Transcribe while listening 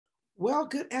Well,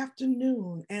 good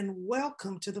afternoon and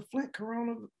welcome to the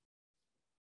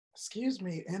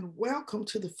welcome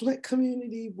to the Flint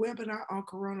Community Webinar on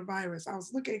Coronavirus. I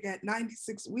was looking at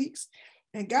 96 weeks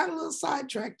and got a little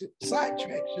sidetracked,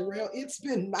 Sherelle. It's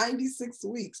been 96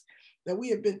 weeks that we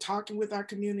have been talking with our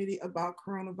community about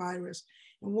coronavirus.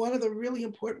 And one of the really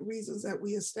important reasons that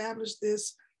we established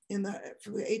this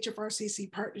for the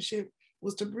HFRCC partnership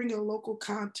was to bring a local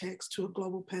context to a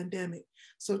global pandemic.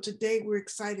 So today we're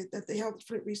excited that the Health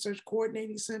Flint Research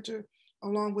Coordinating Center,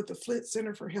 along with the Flint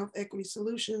Center for Health Equity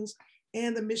Solutions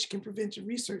and the Michigan Prevention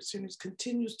Research Centers,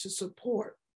 continues to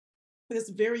support this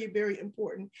very, very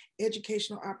important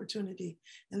educational opportunity.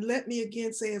 And let me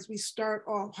again say, as we start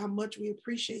off, how much we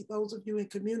appreciate those of you in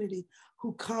community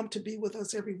who come to be with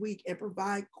us every week and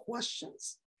provide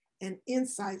questions and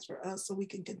insights for us so we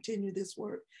can continue this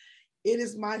work. It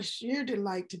is my sheer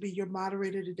delight to be your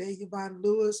moderator today, Yvonne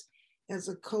Lewis, as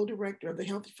a co-director of the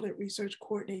Healthy Flint Research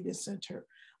Coordinating Center.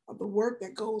 The work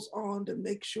that goes on to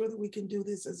make sure that we can do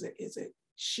this is a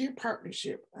sheer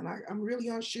partnership. And I'm really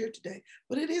on sheer today,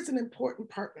 but it is an important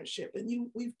partnership.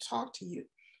 And we've talked to you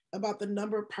about the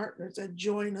number of partners that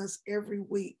join us every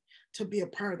week to be a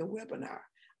part of the webinar.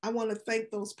 I want to thank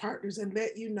those partners and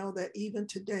let you know that even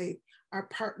today, our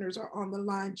partners are on the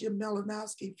line. Jim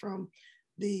Melanowski from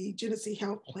the Genesee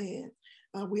Health Plan.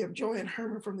 We have Joanne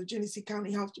Herman from the Genesee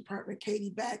County Health Department,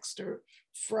 Katie Baxter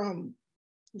from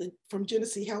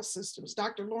Genesee Health Systems,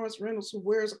 Dr. Lawrence Reynolds, who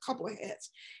wears a couple of hats.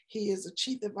 He is a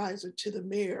chief advisor to the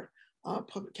mayor,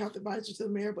 public health advisor to the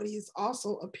mayor, but he is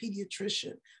also a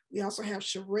pediatrician. We also have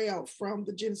Sherelle from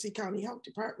the Genesee County Health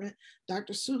Department,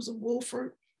 Dr. Susan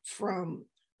Wolford from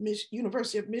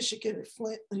University of Michigan in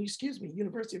Flint,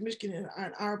 University of Michigan in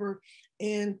Ann Arbor,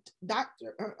 and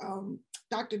Dr.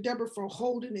 Deborah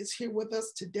Holden is here with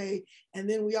us today. And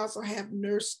then we also have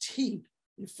Nurse T.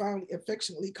 We finally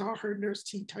affectionately call her Nurse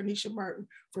T, Tarnisha Martin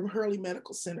from Hurley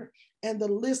Medical Center. And the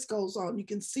list goes on. You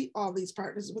can see all these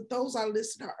partners, but those I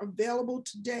listed are available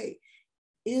today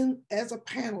as a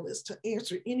panelist to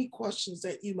answer any questions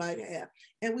that you might have.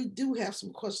 And we do have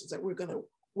some questions that we're going to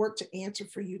work to answer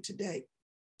for you today.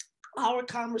 Our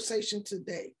conversation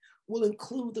today will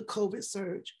include the COVID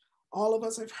surge. All of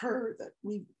us have heard that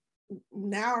we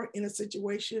now are in a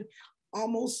situation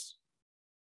almost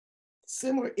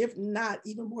similar, if not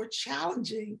even more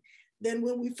challenging than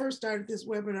when we first started this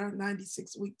webinar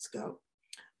 96 weeks ago.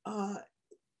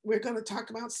 We're going to talk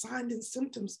about signs and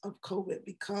symptoms of COVID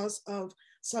because of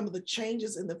some of the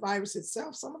changes in the virus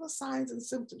itself. Some of the signs and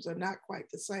symptoms are not quite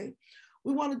the same.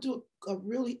 We want to do a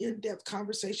really in-depth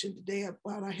conversation today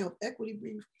about our health equity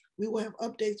brief. We will have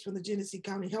updates from the Genesee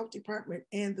County Health Department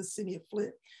and the City of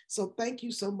Flint. So thank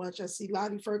you so much. I see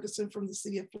Lottie Ferguson from the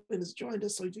City of Flint has joined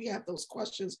us. So if you have those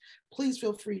questions, please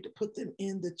feel free to put them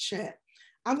in the chat.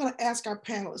 I'm going to ask our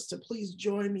panelists to please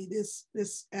join me this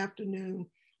afternoon.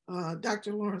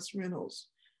 Dr. Lawrence Reynolds,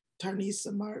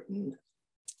 Tarnisha Martin,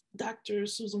 Dr.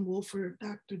 Susan Wolford,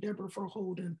 Dr. Deborah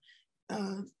Holden,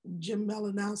 Jim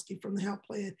Melanowski from the Health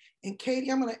Plan. And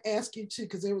Katie, I'm going to ask you too,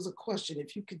 because there was a question,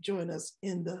 if you could join us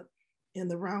in the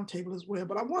roundtable as well.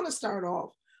 But I want to start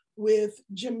off with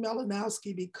Jim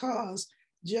Melanowski because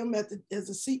Jim, as the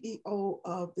CEO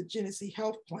of the Genesee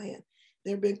Health Plan,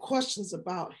 there have been questions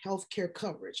about healthcare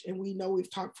coverage. And we know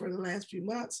we've talked for the last few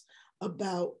months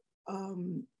about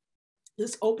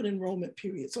this open enrollment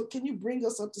period. So can you bring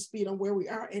us up to speed on where we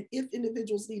are? And if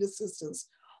individuals need assistance,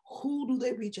 who do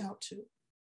they reach out to?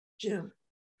 Jim.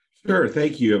 Sure.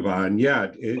 Thank you, Yvonne. Yeah,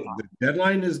 the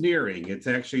deadline is nearing. It's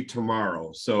actually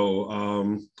tomorrow.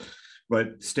 So,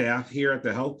 but staff here at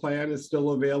the health plan is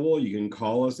still available. You can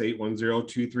call us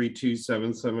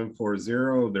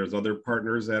 810-232-7740. There's other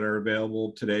partners that are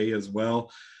available today as well.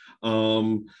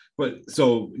 But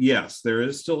so yes, there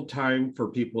is still time for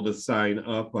people to sign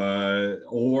up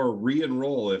or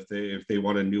re-enroll if they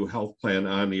want a new health plan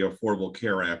on the Affordable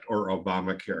Care Act or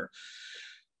Obamacare.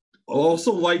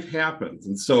 Also, life happens.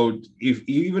 And so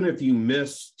even if you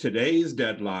miss today's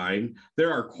deadline,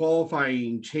 there are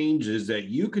qualifying changes that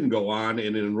you can go on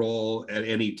and enroll at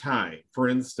any time. For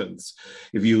instance,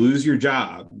 if you lose your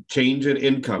job, change in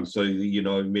income. So,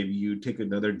 maybe you take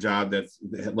another job that's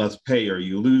less pay or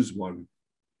you lose one.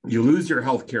 You lose your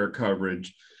healthcare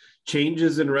coverage,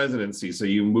 changes in residency. So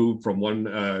you move from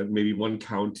maybe one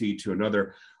county to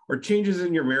another, or changes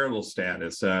in your marital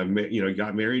status. You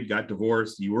got married, got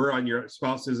divorced, you were on your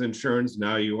spouse's insurance,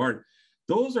 now you aren't.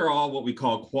 Those are all what we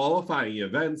call qualifying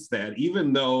events that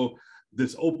even though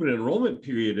this open enrollment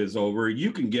period is over,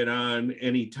 you can get on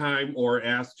anytime or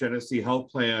ask Genesee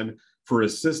Health Plan for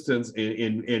assistance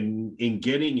in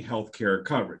getting healthcare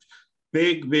coverage.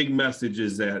 Big message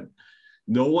is that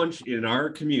No one in our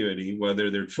community, whether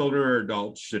they're children or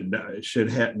adults,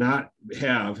 not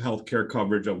have healthcare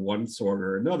coverage of one sort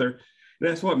or another. And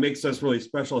that's what makes us really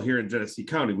special here in Genesee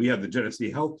County. We have the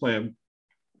Genesee Health Plan.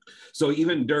 So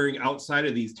even during outside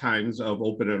of these times of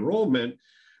open enrollment,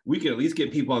 we can at least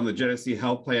get people on the Genesee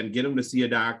Health Plan, get them to see a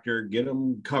doctor, get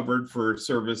them covered for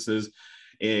services,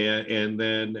 and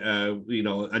then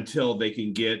until they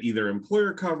can get either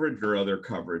employer coverage or other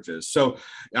coverages. So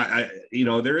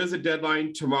there is a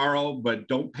deadline tomorrow, but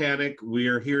don't panic. We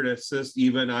are here to assist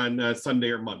even on Sunday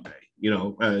or Monday,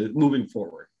 moving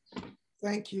forward.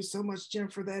 Thank you so much, Jim,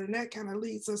 for that. And that kind of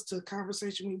leads us to a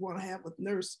conversation we want to have with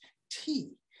Nurse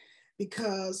T,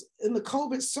 because in the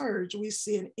COVID surge, we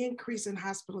see an increase in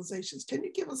hospitalizations. Can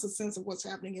you give us a sense of what's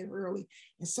happening in early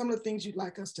and some of the things you'd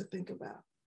like us to think about?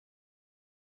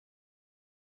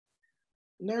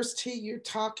 Nurse T, you're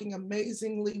talking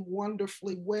amazingly,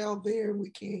 wonderfully well there.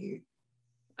 We can't hear you.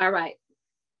 All right.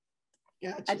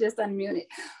 Gotcha. I just unmuted.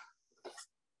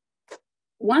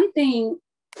 One thing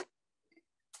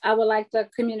I would like the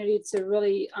community to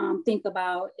really think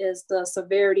about is the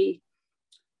severity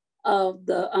of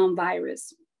the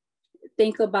virus.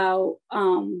 Think about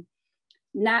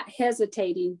not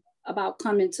hesitating about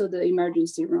coming to the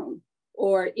emergency room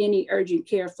or any urgent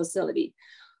care facility.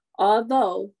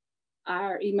 Although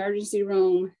our emergency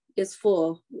room is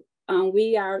full,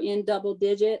 we are in double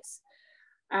digits.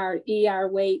 Our ER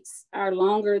waits are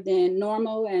longer than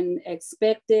normal and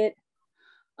expected,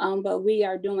 but we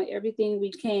are doing everything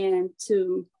we can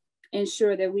to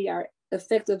ensure that we are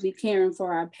effectively caring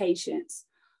for our patients.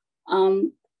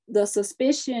 The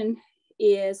suspicion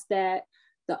is that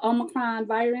the Omicron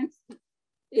virus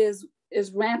is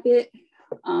rampant,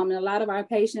 and a lot of our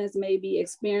patients may be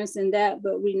experiencing that,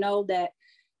 but we know that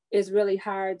it's really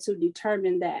hard to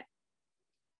determine that.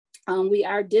 We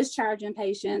are discharging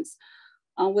patients.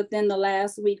 Within the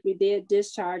last week, we did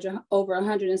discharge over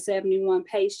 171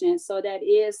 patients. So that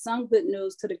is some good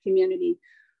news to the community.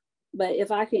 But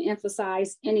if I can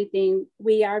emphasize anything,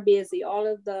 we are busy. All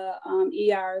of the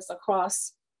ERs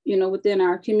across, within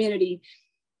our community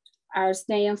are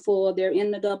staying full. They're in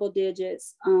the double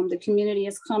digits. The community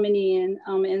is coming in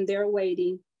and they're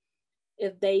waiting.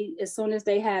 As soon as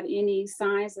they have any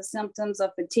signs or symptoms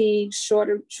of fatigue,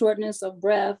 shortness of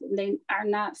breath, they are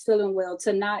not feeling well,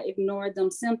 to not ignore them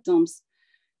symptoms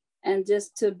and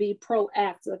just to be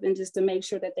proactive and just to make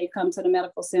sure that they come to the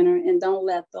medical center and don't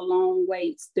let the long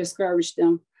waits discourage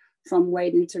them from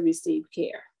waiting to receive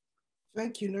care.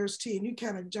 Thank you, Nurse T. And you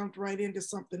kind of jumped right into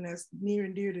something that's near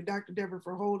and dear to Dr. Deborah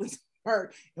Verholden's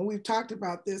heart. And we've talked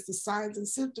about this, the signs and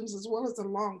symptoms, as well as the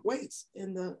long waits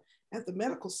at the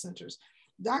medical centers.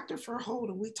 Dr.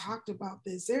 Verholden, we talked about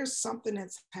this. There's something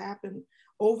that's happened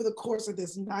over the course of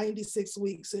this 96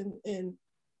 weeks. And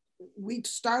we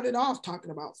started off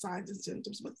talking about signs and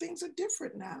symptoms, but things are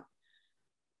different now.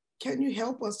 Can you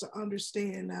help us to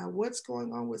understand now what's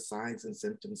going on with signs and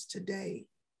symptoms today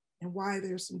and why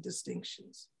there's some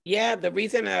distinctions? Yeah, the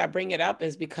reason that I bring it up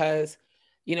is because,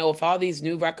 with all these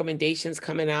new recommendations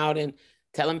coming out and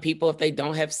telling people if they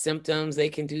don't have symptoms, they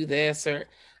can do this, or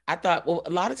I thought, well,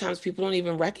 a lot of times people don't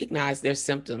even recognize their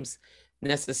symptoms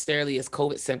necessarily as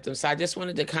COVID symptoms. So I just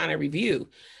wanted to kind of review.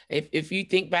 If you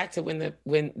think back to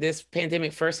when this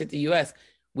pandemic first hit the US,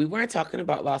 we weren't talking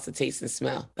about loss of taste and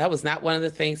smell. That was not one of the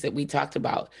things that we talked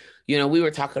about. We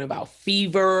were talking about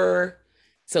fever.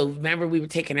 So remember, we were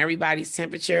taking everybody's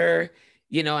temperature,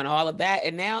 and all of that.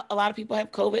 And now a lot of people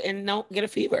have COVID and don't get a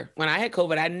fever. When I had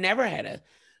COVID, I never had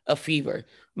a fever.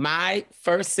 My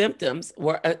first symptoms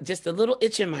were just a little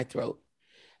itch in my throat.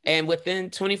 And within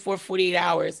 24, 48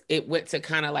 hours, it went to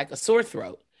kind of like a sore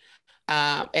throat.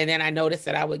 And then I noticed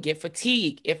that I would get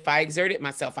fatigue if I exerted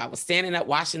myself. I was standing up,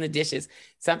 washing the dishes,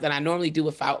 something I normally do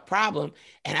without problem.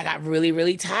 And I got really,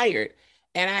 really tired.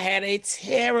 And I had a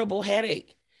terrible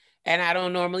headache. And I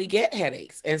don't normally get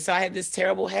headaches. And so I had this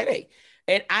terrible headache.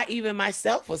 And I even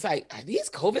myself was like, are these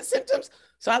COVID symptoms?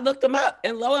 So I looked them up,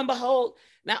 and lo and behold,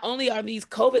 not only are these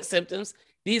COVID symptoms,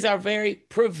 these are very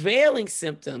prevailing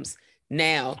symptoms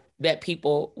now that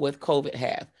people with COVID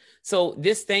have. So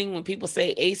this thing, when people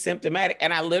say asymptomatic,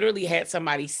 and I literally had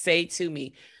somebody say to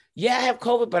me, yeah, I have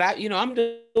COVID, but I'm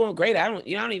doing great. I don't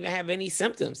even have any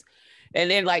symptoms. And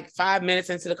then like 5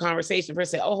 minutes into the conversation, the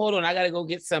person said, oh, hold on, I got to go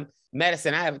get some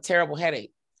medicine. I have a terrible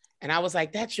headache. And I was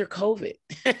like, that's your COVID.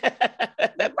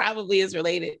 That probably is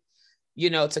related,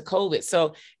 to COVID.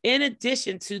 So in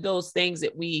addition to those things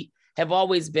that we have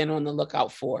always been on the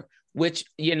lookout for, which,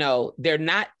 they're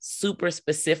not super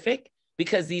specific,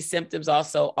 because these symptoms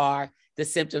also are the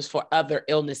symptoms for other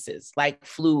illnesses like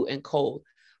flu and cold.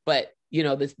 But,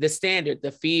 the standard,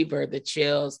 the fever, the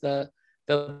chills, the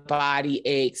the body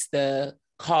aches, the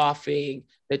coughing,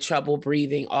 the trouble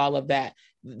breathing, all of that.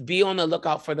 Be on the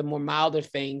lookout for the more milder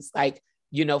things like,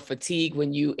 fatigue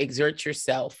when you exert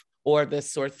yourself, or the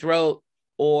sore throat,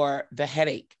 or the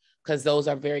headache, because those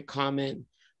are very common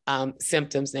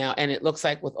symptoms now. And it looks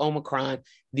like with Omicron,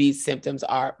 these symptoms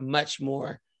are much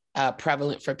more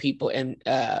prevalent for people and,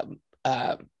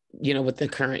 with the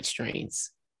current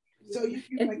strains. So you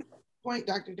make a point,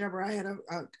 Dr. Deborah. I had a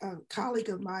colleague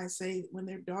of mine say when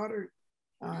their daughter,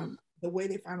 the way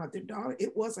they found out their daughter,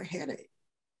 it was a headache.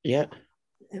 Yeah.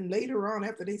 And later on,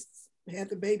 after they had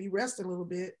the baby rest a little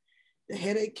bit, the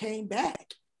headache came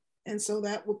back. And so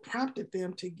that would prompted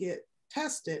them to get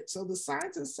tested. So the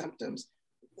signs and symptoms,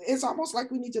 it's almost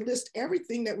like we need to list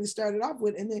everything that we started off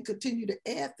with and then continue to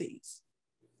add these.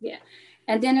 Yeah.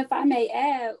 And then if I may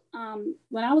add,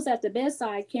 when I was at the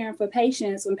bedside caring for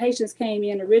patients, when patients came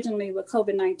in originally with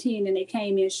COVID-19 and they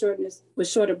came in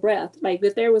short of breath, like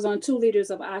if there was on 2 liters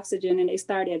of oxygen and they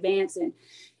started advancing,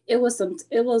 it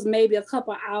was maybe a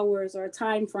couple hours or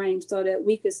time frame so that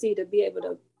we could see to be able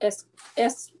to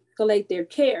escalate their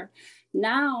care.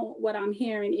 Now, what I'm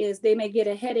hearing is they may get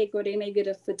a headache or they may get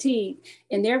a fatigue,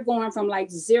 and they're going from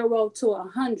like 0 to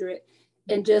 100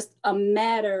 in just a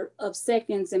matter of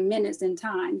seconds and minutes and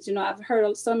times. I've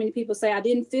heard so many people say, I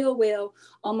didn't feel well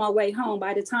on my way home.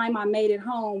 By the time I made it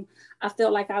home, I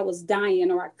felt like I was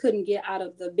dying or I couldn't get out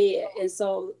of the bed. And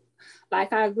so,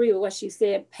 like, I agree with what she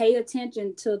said, pay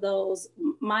attention to those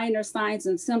minor signs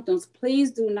and symptoms.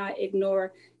 Please do not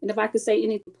ignore. And if I could say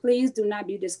anything, please do not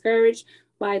be discouraged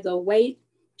by the weight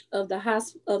of the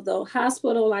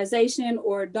hospitalization,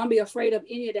 or don't be afraid of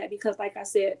any of that, because like I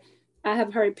said, I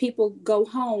have heard people go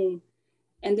home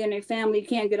and then their family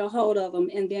can't get a hold of them,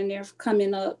 and then they're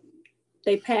coming up,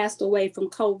 they passed away from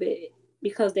COVID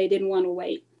because they didn't want to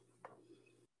wait.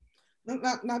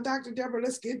 Now, Dr. Deborah,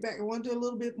 let's get back. I want to do a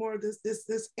little bit more of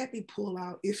this epi pull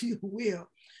out, if you will.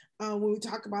 When we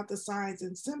talk about the signs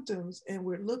and symptoms and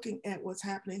we're looking at what's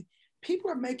happening, people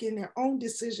are making their own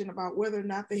decision about whether or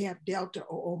not they have Delta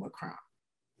or Omicron.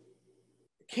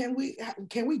 Can we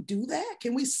do that?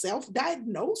 Can we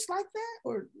self-diagnose like that?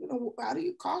 Or how do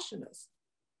you caution us?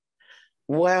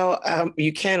 Well,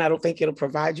 you can. I don't think it'll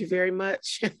provide you very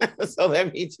much. So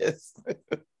let me just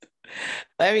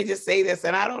say this,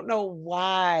 and I don't know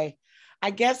why.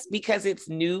 I guess because it's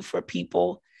new for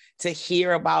people to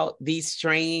hear about these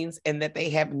strains and that they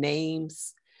have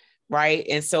names, right?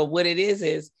 And so what it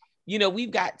is,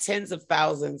 we've got tens of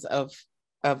thousands of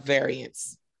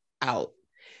variants out.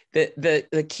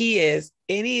 The key is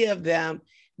any of them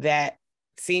that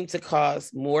seem to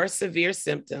cause more severe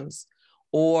symptoms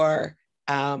or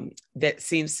that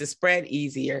seems to spread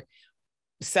easier,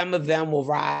 some of them will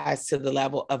rise to the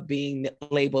level of being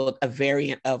labeled a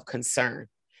variant of concern.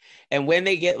 And when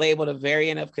they get labeled a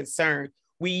variant of concern,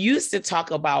 we used to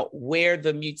talk about where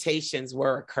the mutations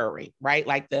were occurring, right?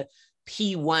 Like the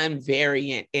P1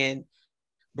 variant in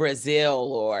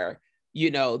Brazil, or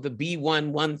the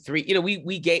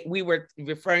B113, we were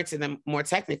referring to them more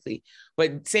technically,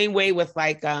 but same way with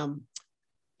like,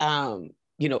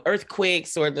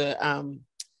 earthquakes or the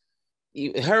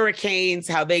hurricanes,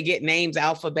 how they get names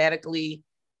alphabetically,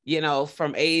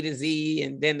 from A to Z,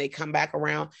 and then they come back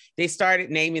around. They started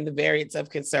naming the variants of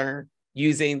concern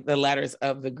using the letters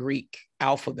of the Greek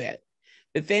alphabet.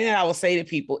 The thing that I will say to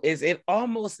people is it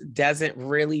almost doesn't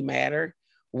really matter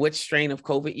which strain of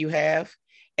COVID you have.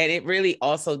 And it really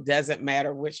also doesn't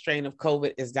matter which strain of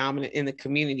COVID is dominant in the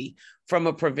community from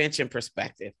a prevention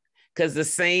perspective, because the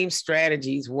same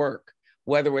strategies work,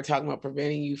 whether we're talking about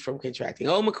preventing you from contracting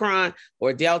Omicron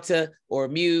or Delta or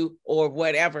Mu or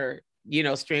whatever,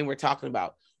 strain we're talking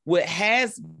about. What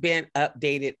has been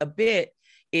updated a bit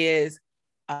is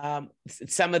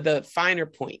some of the finer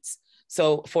points.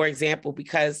 So for example,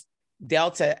 because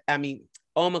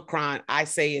Omicron, I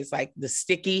say is like it's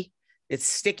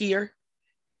stickier,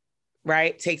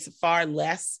 right? It takes far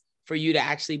less for you to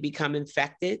actually become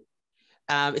infected.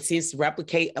 It seems to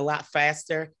replicate a lot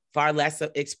faster, far less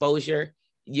exposure,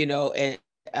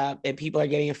 and people are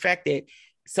getting infected.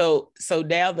 So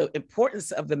now the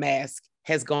importance of the mask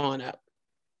has gone up,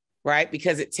 right?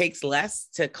 Because it takes less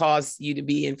to cause you to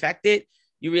be infected.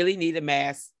 You really need a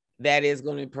mask that is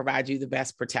going to provide you the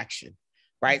best protection,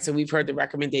 right? So we've heard the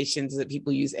recommendations that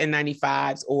people use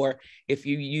N95s, or if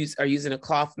you are using a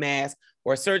cloth mask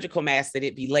or a surgical mask, that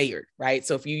it be layered, right?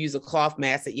 So if you use a cloth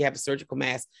mask, that you have a surgical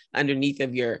mask underneath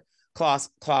of your cloth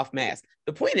mask.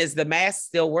 The point is the mask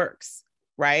still works,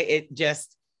 right? It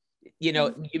just, you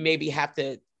maybe have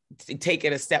to take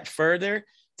it a step further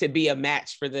to be a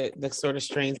match for the sort of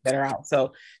strains that are out.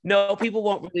 So no, people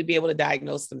won't really be able to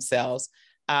diagnose themselves.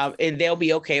 And they'll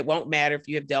be okay. It won't matter if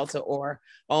you have Delta or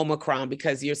Omicron,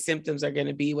 because your symptoms are going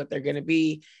to be what they're going to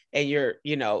be, and your,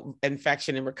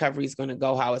 infection and recovery is going to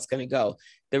go how it's going to go.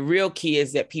 The real key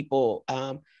is that people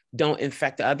don't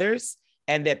infect others,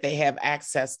 and that they have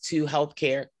access to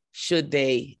healthcare should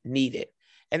they need it.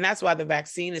 And that's why the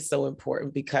vaccine is so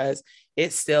important, because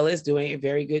it still is doing a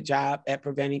very good job at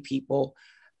preventing people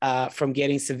from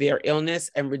getting severe illness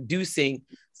and reducing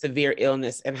severe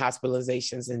illness and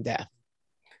hospitalizations and death.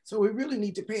 So we really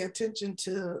need to pay attention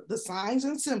to the signs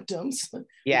and symptoms.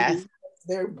 Yes.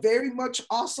 They're very much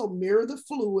also mirror the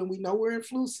flu, and we know we're in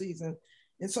flu season.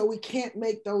 And so we can't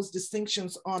make those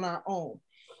distinctions on our own.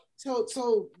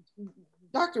 So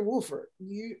Dr. Wolford,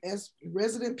 you as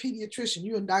resident pediatrician,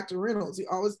 you and Dr. Reynolds, you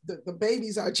always, the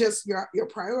babies are just your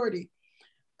priority.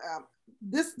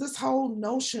 This whole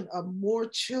notion of more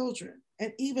children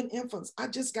and even infants, I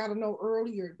just got to know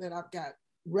earlier that I've got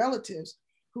relatives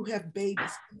who have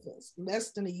babies, infants,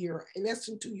 less than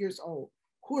 2 years old,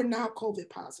 who are now COVID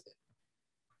positive.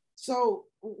 So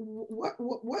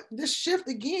what this shift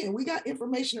again, we got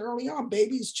information early on,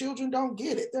 babies, children don't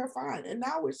get it, they're fine. And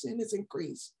now we're seeing this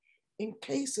increase in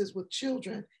cases with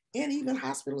children and even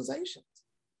hospitalizations.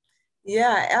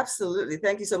 Yeah, absolutely.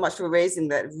 Thank you so much for raising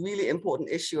that really important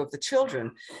issue of the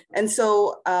children. And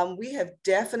so we have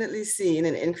definitely seen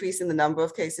an increase in the number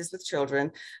of cases with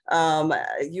children.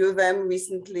 U of M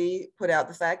recently put out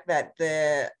the fact that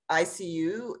the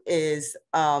ICU is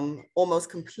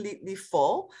almost completely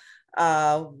full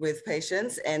with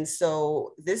patients. And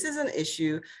so this is an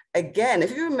issue. Again,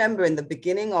 if you remember in the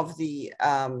beginning of the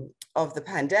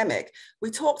pandemic,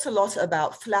 we talked a lot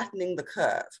about flattening the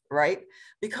curve, right?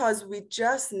 Because we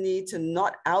just need to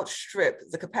not outstrip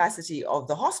the capacity of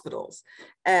the hospitals.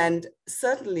 And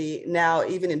certainly now,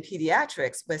 even in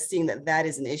pediatrics, we're seeing that that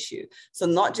is an issue. So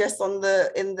not just in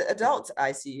the adult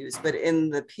ICUs, but in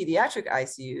the pediatric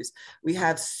ICUs, we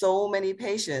have so many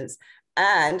patients.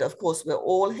 And of course, we're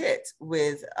all hit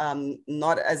with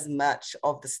not as much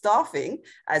of the staffing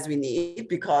as we need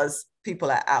because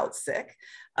people are out sick.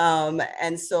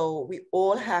 And so we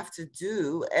all have to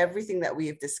do everything that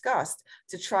we've discussed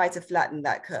to try to flatten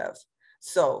that curve.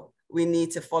 So we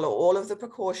need to follow all of the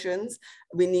precautions.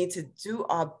 We need to do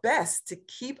our best to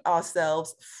keep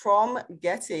ourselves from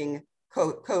getting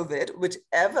COVID,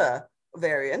 whichever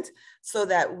variant, so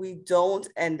that we don't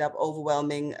end up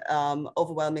overwhelming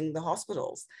the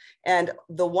hospitals. And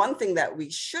the one thing that we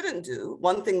shouldn't do,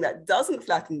 one thing that doesn't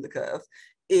flatten the curve,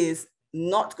 is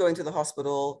not going to the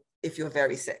hospital if you're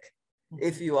very sick.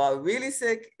 If you are really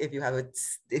sick, if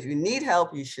you need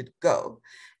help, you should go.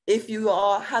 If you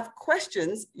have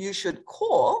questions, you should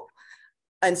call.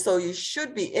 And so you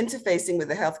should be interfacing with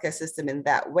the healthcare system in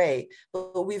that way.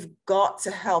 But we've got to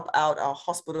help out our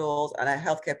hospitals and our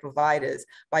healthcare providers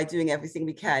by doing everything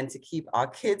we can to keep our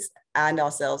kids and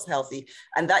ourselves healthy.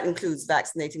 And that includes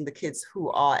vaccinating the kids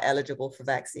who are eligible for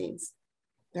vaccines.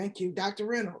 Thank you, Dr.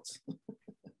 Reynolds.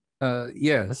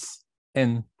 Yes,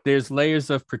 and there's layers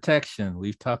of protection.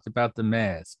 We've talked about the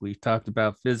mask. We've talked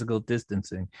about physical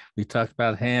distancing. We've talked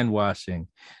about hand washing.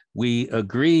 We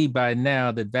agree by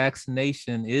now that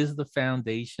vaccination is the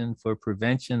foundation for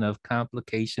prevention of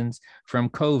complications from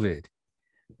COVID,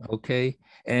 okay?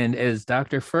 And as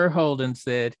Dr. Verholden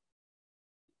said,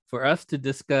 for us to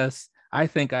discuss, I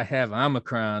think I have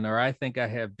Omicron or I think I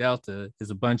have Delta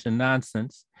is a bunch of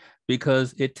nonsense,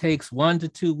 because it takes 1 to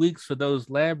 2 weeks for those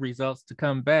lab results to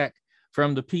come back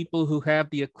from the people who have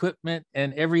the equipment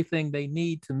and everything they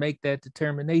need to make that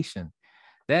determination.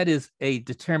 That is a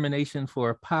determination for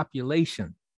a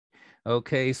population.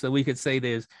 Okay, so we could say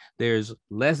there's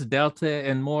less Delta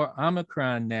and more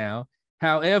Omicron now.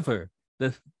 However,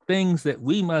 the things that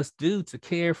we must do to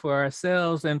care for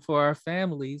ourselves and for our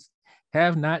families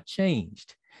have not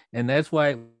changed. And that's why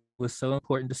it was so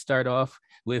important to start off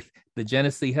with the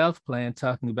Genesee Health Plan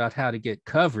talking about how to get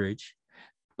coverage.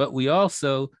 But we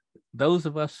also, those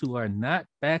of us who are not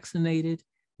vaccinated,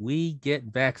 we get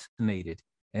vaccinated.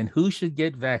 And who should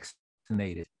get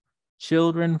vaccinated?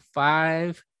 Children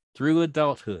 5 through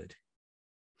adulthood.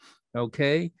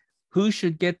 Okay, who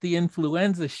should get the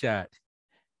influenza shot?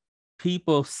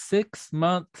 People 6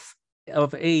 months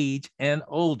of age and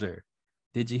older.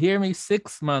 Did you hear me?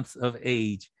 6 months of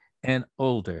age and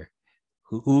older.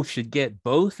 Who should get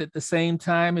both at the same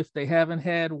time if they haven't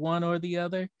had one or the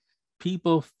other?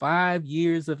 People 5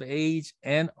 years of age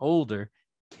and older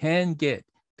can get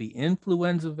the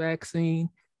influenza vaccine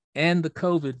and the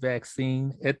COVID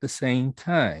vaccine at the same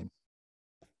time.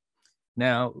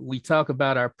 Now, we talk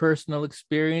about our personal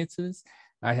experiences.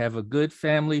 I have a good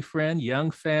family friend,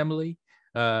 young family,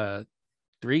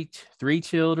 three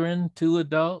children, 2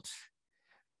 adults.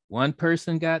 One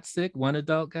person got sick, one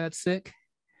adult got sick.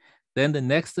 Then the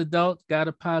next adult got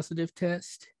a positive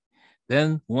test.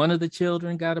 Then one of the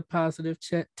children got a positive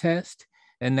test.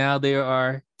 And now there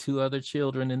are two other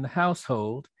children in the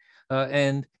household.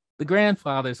 And the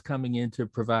grandfather's coming in to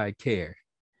provide care.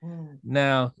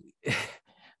 Now,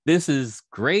 this is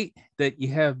great that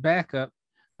you have backup,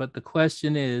 but the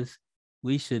question is,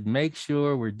 we should make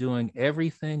sure we're doing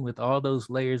everything with all those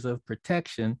layers of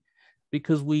protection,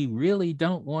 because we really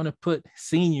don't want to put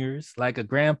seniors like a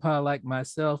grandpa like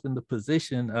myself in the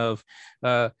position of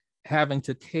having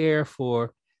to care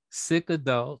for sick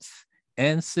adults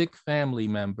and sick family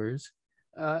members.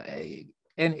 And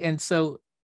so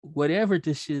whatever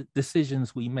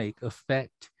decisions we make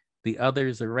affect the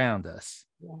others around us.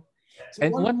 Yeah. So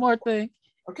and one more thing.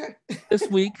 Okay. This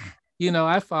week,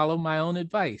 I follow my own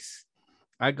advice.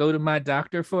 I go to my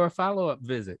doctor for a follow-up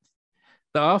visit.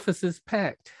 The office is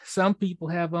packed. Some people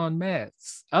have on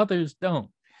masks, others don't.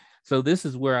 So this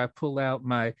is where I pull out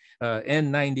my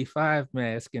N95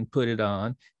 mask and put it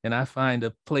on, and I find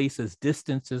a place as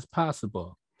distant as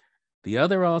possible. The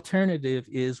other alternative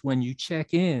is when you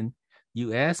check in,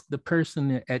 you ask the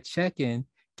person at check-in,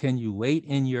 can you wait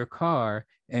in your car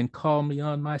and call me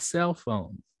on my cell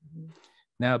phone?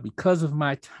 Now, because of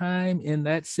my time in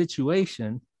that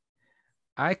situation,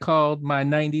 I called my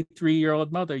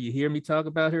 93-year-old mother. You hear me talk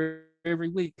about her every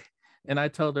week. And I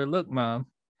told her, look, Mom,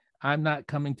 I'm not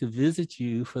coming to visit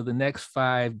you for the next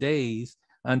 5 days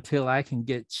until I can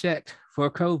get checked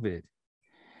for COVID.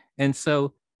 And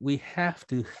so we have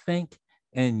to think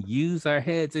and use our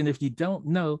heads. And if you don't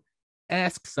know,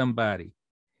 ask somebody.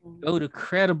 Go to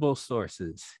credible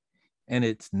sources. And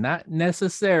it's not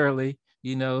necessarily,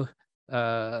 cousin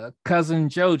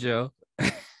Jojo,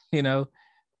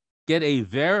 get a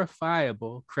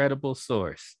verifiable, credible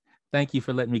source. Thank you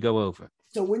for letting me go over.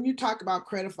 So when you talk about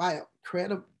credible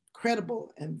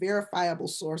and verifiable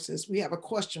sources, we have a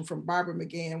question from Barbara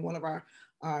McGann, one of our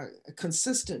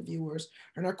consistent viewers.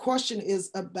 And her question is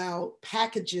about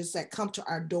packages that come to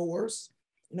our doors.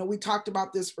 We talked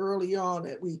about this early on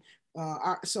that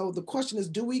so the question is,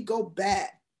 do we go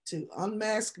back to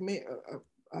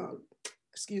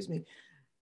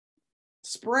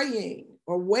spraying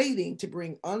or waiting to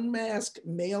bring unmasked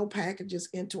mail packages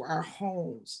into our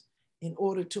homes in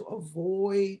order to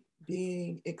avoid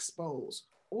being exposed?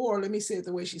 Or let me say it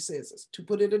the way she says this, to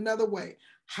put it another way,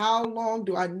 how long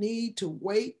do I need to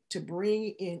wait to bring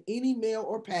in any mail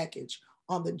or package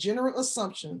on the general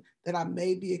assumption that I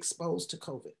may be exposed to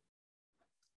COVID?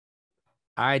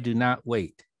 I do not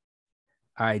wait.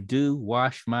 I do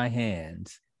wash my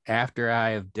hands after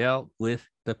I have dealt with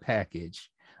the package.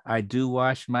 I do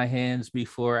wash my hands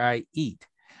before I eat.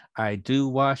 I do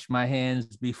wash my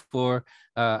hands before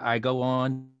I go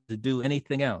on to do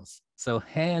anything else. So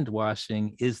hand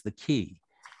washing is the key,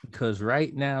 because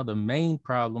right now the main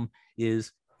problem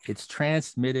is it's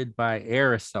transmitted by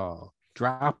aerosol,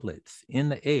 droplets in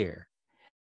the air.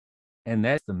 And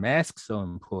that's the mask so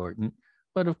important.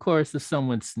 But of course, if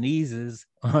someone sneezes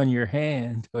on your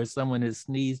hand or someone has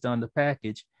sneezed on the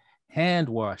package, hand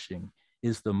washing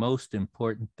is the most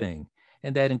important thing.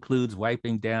 And that includes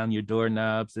wiping down your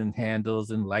doorknobs and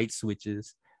handles and light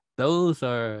switches. Those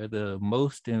are the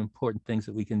most important things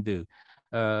that we can do.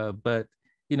 But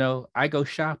I go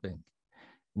shopping.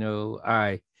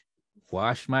 I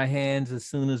wash my hands as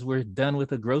soon as we're done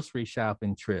with a grocery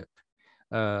shopping trip.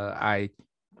 I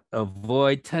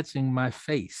avoid touching my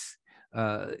face.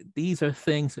 These are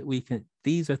things that we can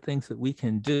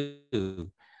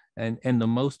do. And the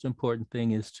most important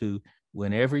thing is to,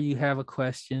 whenever you have a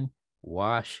question,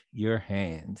 wash your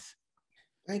hands.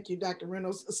 Thank you, Dr.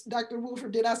 Reynolds. Dr.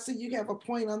 Wolford, did I see you have a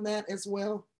point on that as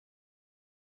well?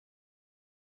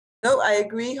 No, I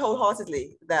agree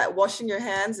wholeheartedly that washing your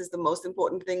hands is the most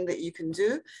important thing that you can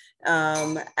do.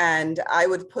 And I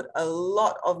would put a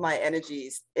lot of my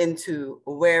energies into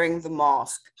wearing the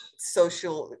mask,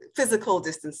 physical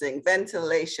distancing,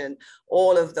 ventilation,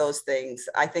 all of those things.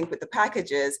 I think with the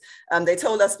packages, they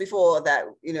told us before that,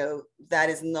 that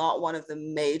is not one of the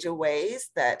major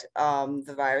ways that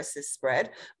the virus is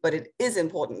spread, but it is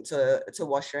important to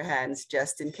wash your hands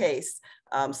just in case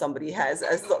somebody has,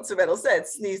 as Dr. Reynolds said,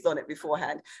 sneezed on it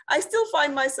beforehand. I still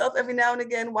find myself every now and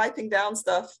again wiping down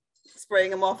stuff, spraying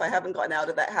them off. I haven't gotten out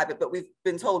of that habit, but we've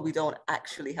been told we don't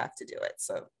actually have to do it.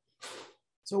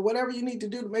 So whatever you need to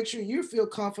do to make sure you feel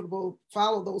comfortable,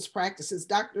 follow those practices.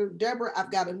 Dr. Deborah,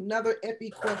 I've got another epi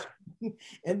question.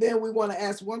 And then we want to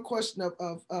ask one question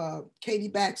of Katie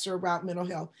Baxter about mental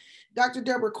health. Dr.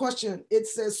 Deborah, question, it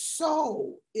says,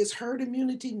 so is herd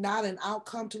immunity not an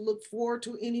outcome to look forward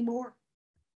to anymore?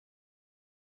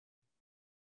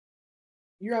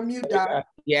 You're on mute, Doc.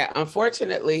 Yeah,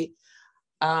 unfortunately,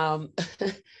 and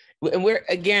we're,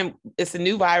 again, it's a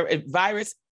new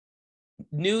virus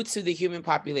new to the human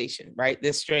population, right?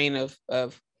 This strain of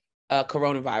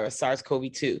coronavirus,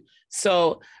 SARS-CoV-2.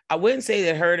 So I wouldn't say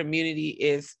that herd immunity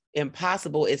is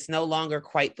impossible. It's no longer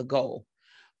quite the goal,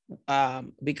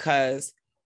 because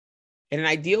in an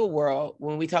ideal world,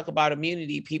 when we talk about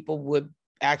immunity, people would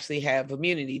actually have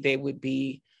immunity. They would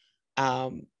be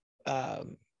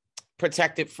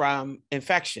protected from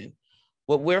infection.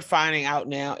 What we're finding out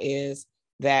now is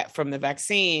that from the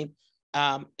vaccine,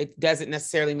 it doesn't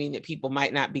necessarily mean that people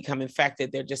might not become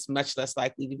infected. They're just much less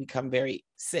likely to become very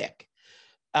sick.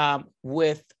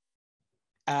 With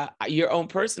your own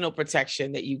personal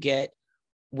protection that you get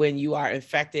when you are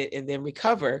infected and then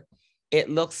recover, it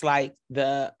looks like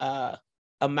the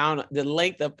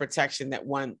length of protection that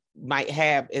one might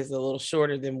have is a little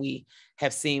shorter than we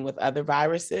have seen with other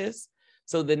viruses.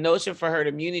 So the notion for herd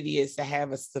immunity is to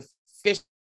have a sufficient,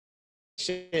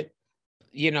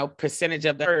 percentage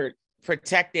of the herd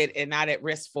protected and not at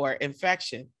risk for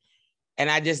infection. And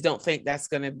I just don't think that's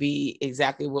going to be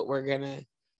exactly what we're going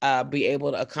to be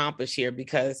able to accomplish here,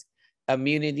 because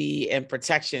immunity and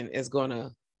protection is going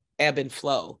to ebb and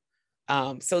flow.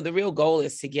 So the real goal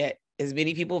is to get as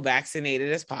many people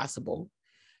vaccinated as possible,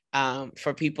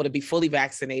 for people to be fully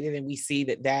vaccinated. And we see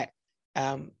that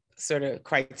sort of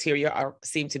criteria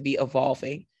seem to be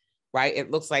evolving, right?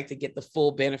 It looks like to get the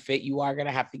full benefit, you are going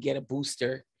to have to get a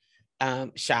booster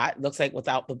shot. It looks like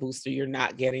without the booster, you're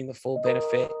not getting the full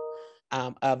benefit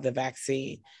of the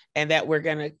vaccine, and that we're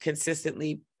going to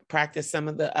consistently practice some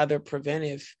of the other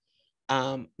preventive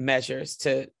measures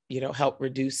to, help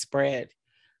reduce spread.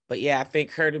 But yeah, I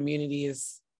think herd immunity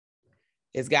is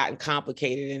gotten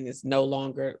complicated, and it's no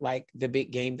longer like the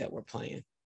big game that we're playing.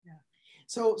 Yeah.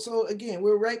 So again,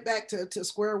 we're right back to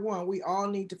square one. We all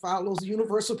need to follow those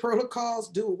universal protocols,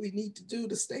 do what we need to do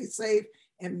to stay safe,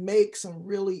 and make some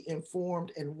really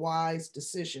informed and wise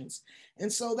decisions.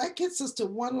 And so that gets us to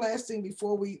one last thing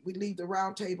before we leave the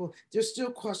roundtable. There's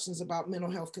still questions about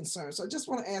mental health concerns. So I just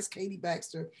want to ask Katie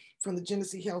Baxter from the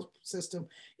Genesee Health System,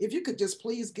 if you could just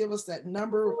please give us that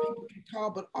number where people can call,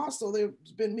 but also there's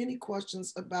been many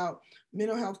questions about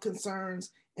mental health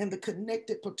concerns and the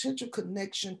potential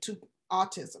connection to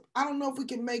autism. I don't know if we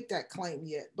can make that claim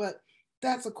yet, but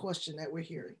that's a question that we're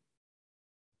hearing.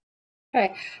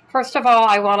 Okay, first of all,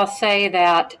 I want to say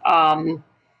that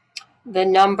the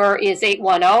number is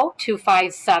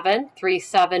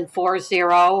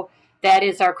 810-257-3740. That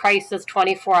is our crisis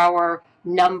 24-hour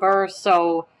number.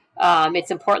 So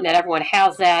it's important that everyone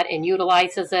has that and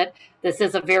utilizes it. This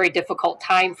is a very difficult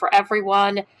time for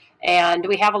everyone. And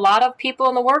we have a lot of people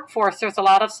in the workforce. There's a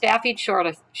lot of staffing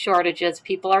shortages.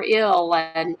 People are ill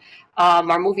and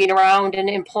are moving around in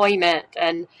employment.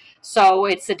 And so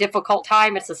it's a difficult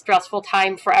time. It's a stressful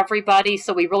time for everybody.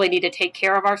 So we really need to take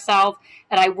care of ourselves.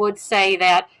 And I would say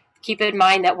that keep in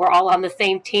mind that we're all on the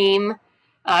same team,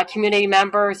 community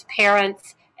members,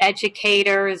 parents,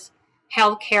 educators,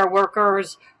 healthcare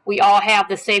workers. We all have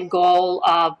the same goal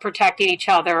of protecting each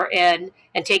other and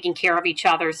taking care of each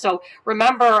other. So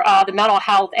remember the mental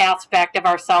health aspect of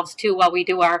ourselves too while we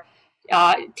do our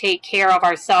take care of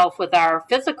ourselves with our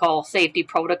physical safety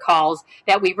protocols,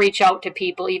 that we reach out to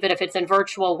people, even if it's in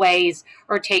virtual ways,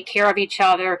 or take care of each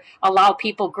other, allow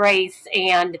people grace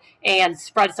and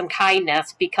spread some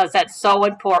kindness, because that's so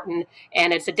important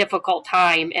and it's a difficult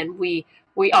time and we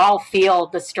all feel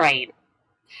the strain.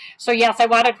 So yes, I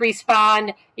wanted to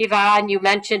respond. Yvonne, you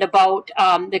mentioned about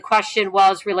the question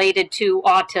was related to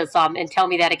autism, and tell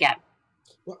me that again.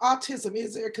 Well, autism,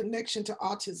 is there a connection to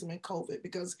autism and COVID?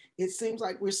 Because it seems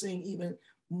like we're seeing even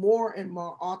more and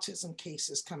more autism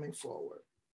cases coming forward.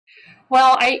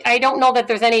 Well, I don't know that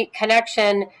there's any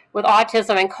connection with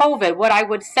autism and COVID. What I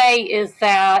would say is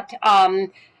that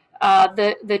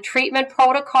the treatment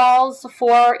protocols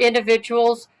for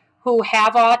individuals who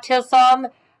have autism,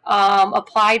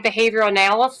 applied behavioral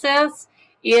analysis,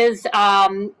 is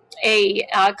a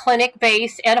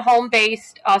clinic-based and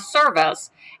home-based service.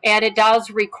 And it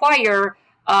does require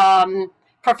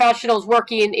professionals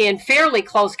working in fairly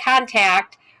close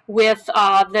contact with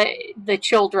the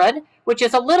children, which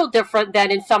is a little different than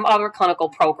in some other clinical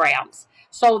programs.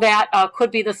 So that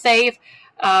could be the safe.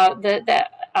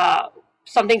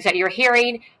 Some things that you're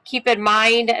hearing, keep in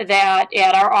mind that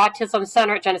at our Autism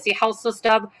Center at Genesee Health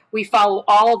System, we follow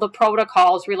all the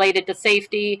protocols related to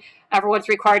safety. Everyone's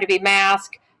required to be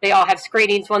masked. They all have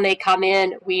screenings when they come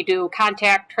in. We do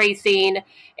contact tracing,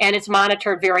 and it's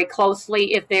monitored very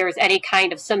closely if there's any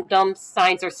kind of symptoms,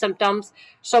 signs or symptoms.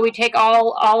 So we take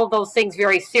all of those things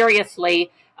very seriously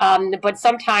But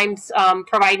sometimes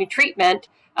providing treatment,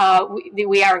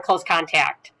 we are in close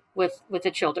contact with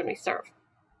the children we serve.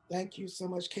 Thank you so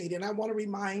much, Katie. And I want to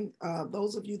remind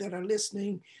those of you that are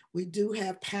listening, we do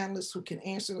have panelists who can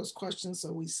answer those questions.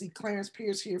 So we see Clarence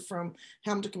Pierce here from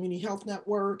Hamilton Community Health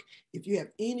Network. If you have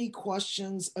any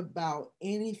questions about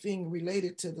anything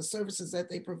related to the services that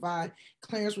they provide,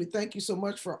 Clarence, we thank you so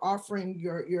much for offering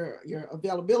your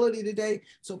availability today.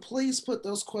 So please put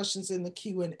those questions in the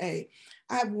Q&A.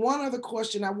 I have one other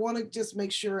question. I want to just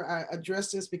make sure I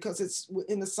address this because it's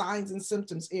in the signs and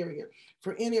symptoms area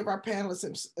for any of our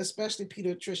panelists, especially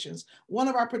pediatricians. One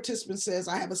of our participants says,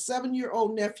 I have a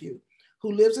 7-year-old nephew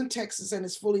who lives in Texas and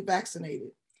is fully vaccinated.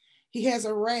 He has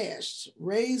a rash,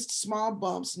 raised small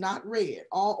bumps, not red,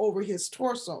 all over his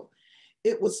torso.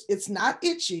 It's not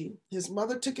itchy. His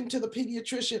mother took him to the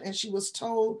pediatrician and she was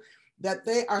told that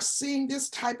they are seeing this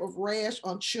type of rash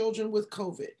on children with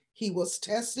COVID. He was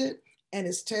tested and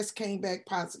his test came back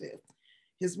positive.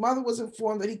 His mother was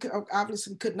informed that he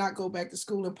obviously could not go back to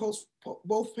school, and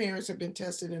both parents have been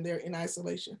tested and they're in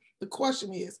isolation. The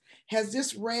question is, has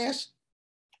this rash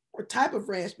or type of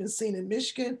rash been seen in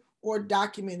Michigan or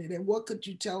documented? And what could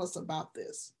you tell us about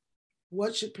this?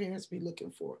 What should parents be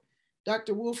looking for?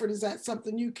 Dr. Wolford, is that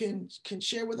something you can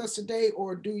share with us today,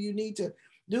 or do you need to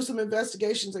do some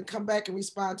investigations and come back and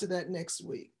respond to that next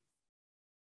week?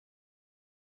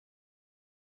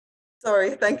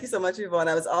 Sorry, thank you so much, Yvonne.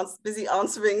 I was busy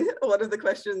answering one of the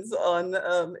questions on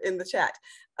in the chat.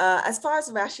 As far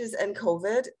as rashes and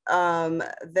COVID,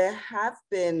 there have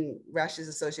been rashes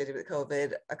associated with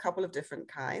COVID, a couple of different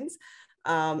kinds.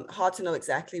 Hard to know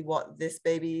exactly what this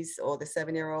baby's or the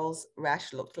 7-year-old's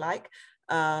rash looked like,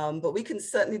 but we can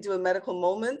certainly do a medical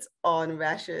moment on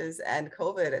rashes and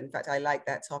COVID. In fact, I like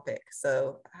that topic.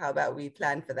 So how about we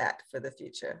plan for that for the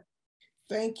future?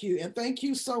 Thank you. And thank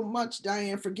you so much,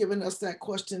 Diane, for giving us that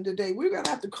question today. We're going to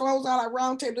have to close out our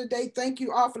roundtable today. Thank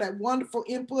you all for that wonderful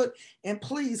input. And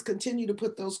please continue to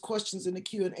put those questions in the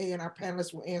Q&A and our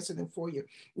panelists will answer them for you.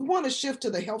 We want to shift to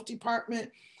the health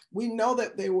department. We know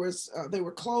that they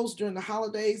were closed during the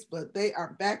holidays, but they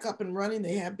are back up and running.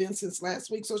 They have been since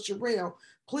last week. So Sherelle,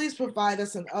 please provide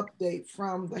us an update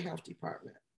from the health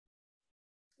department.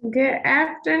 Good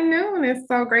afternoon. It's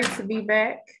so great to be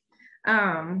back.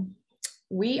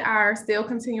 We are still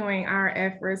continuing our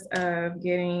efforts of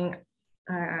getting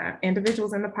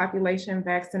individuals in the population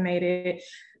vaccinated.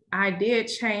 I did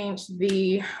change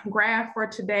the graph for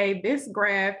today. This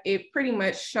graph, it pretty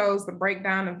much shows the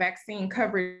breakdown of vaccine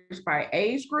coverage by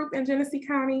age group in Genesee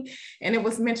County. And it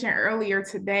was mentioned earlier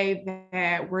today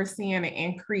that we're seeing an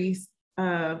increase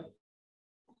of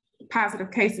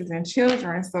positive cases in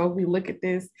children. So if we look at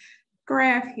this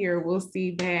graph here, we'll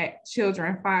see that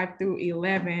children 5 through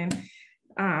 11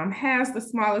 has the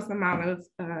smallest amount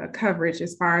of coverage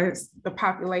as far as the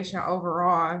population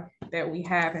overall that we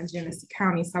have in Genesee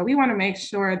County. So we want to make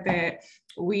sure that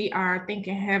we are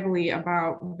thinking heavily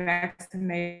about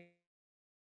vaccinating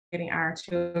our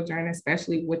children,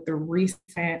 especially with the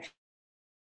recent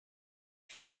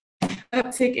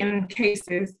uptick in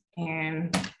cases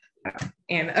and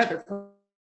other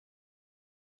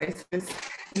places.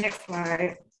 Next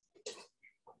slide.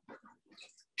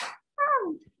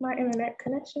 My internet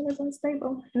connection is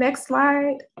unstable. Next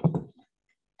slide.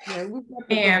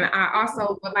 And I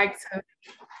also would like to,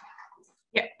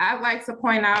 I'd like to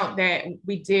point out that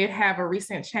we did have a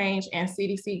recent change in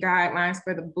CDC guidelines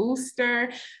for the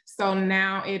booster. So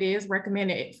now it is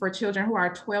recommended for children who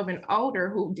are 12 and older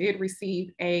who did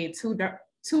receive a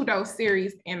two-dose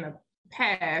series in the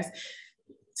past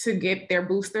to get their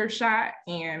booster shot,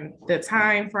 and the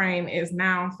time frame is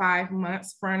now 5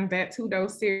 months from that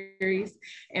 2-dose series.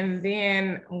 And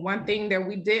then one thing that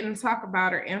we didn't talk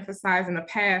about or emphasize in the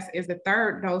past is the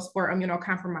 3rd dose for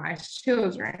immunocompromised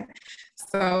children.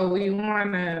 So we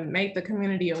want to make the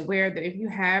community aware that if you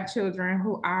have children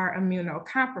who are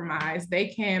immunocompromised, they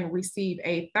can receive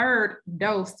a 3rd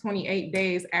dose 28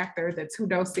 days after the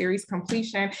 2-dose series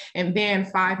completion, and then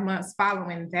 5 months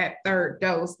following that 3rd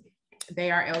dose, they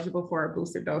are eligible for a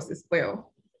booster dose as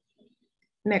well.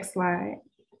 Next slide.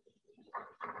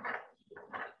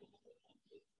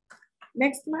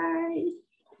 Next slide.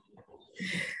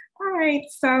 All right,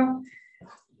 so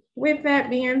with that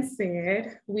being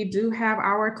said, we do have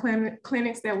our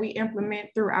clinics that we implement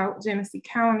throughout Genesee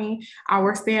County.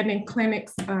 Our standing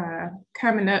clinics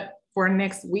coming up for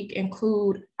next week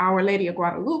include Our Lady of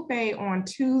Guadalupe on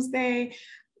Tuesday,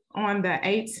 on the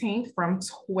 18th from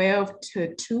 12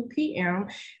 to 2 p.m.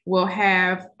 We'll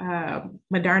have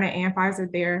Moderna and Pfizer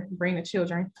there. Bring the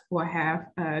children. We'll have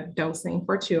dosing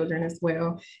for children as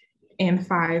well. and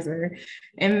Pfizer.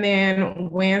 And then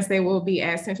Wednesday will be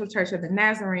at Central Church of the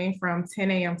Nazarene from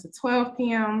 10 a.m. to 12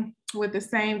 p.m. with the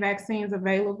same vaccines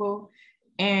available.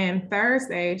 And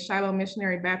Thursday, Shiloh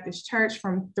Missionary Baptist Church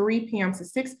from 3 p.m. to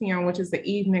 6 p.m., which is the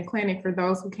evening clinic for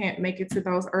those who can't make it to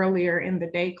those earlier in the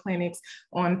day clinics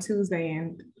on Tuesday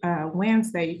and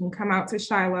Wednesday. You can come out to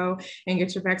Shiloh and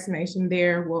get your vaccination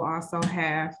there. We'll also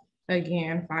have,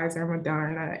 again, Pfizer,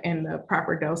 Moderna, and the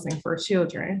proper dosing for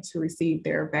children to receive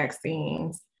their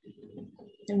vaccines.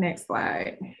 The next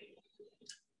slide.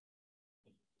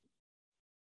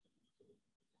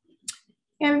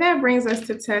 And that brings us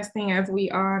to testing. As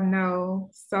we all know,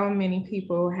 so many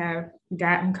people have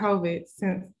gotten COVID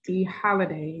since the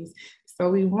holidays.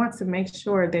 So we want to make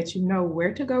sure that you know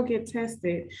where to go get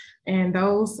tested. And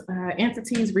those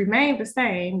entities remain the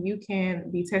same. You can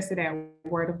be tested at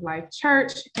Word of Life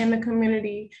Church in the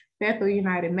community, Bethel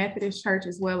United Methodist Church,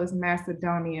 as well as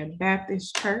Macedonia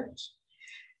Baptist Church.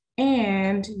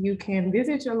 And you can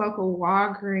visit your local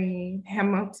Walgreens,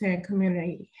 Hamilton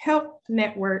Community Health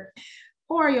Network,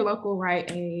 or your local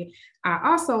Rite Aid. I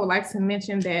also would like to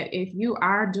mention that if you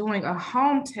are doing a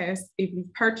home test, if you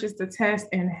purchased a test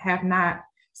and have not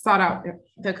sought out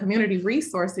the community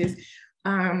resources,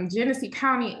 Genesee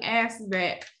County asks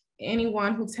that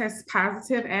anyone who tests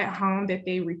positive at home, that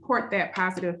they report that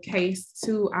positive case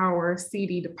to our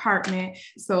CD department.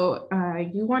 So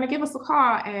you want to give us a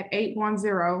call at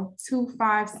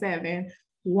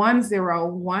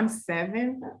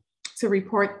 810-257-1017 to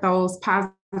report those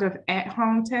positive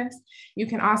at-home tests. You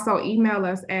can also email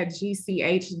us at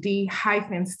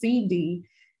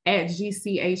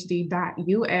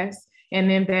gchd-cd@gchd.us. And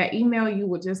then that email, you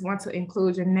will just want to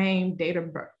include your name, date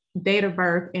of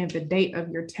birth, and the date of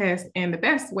your test, and the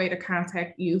best way to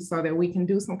contact you so that we can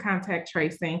do some contact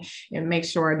tracing and make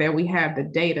sure that we have the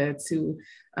data to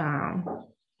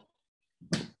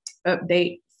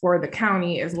update for the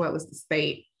county as well as the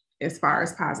state as far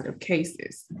as positive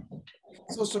cases.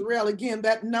 So Sorrel, again,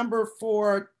 that number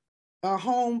for a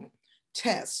home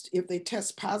test, if they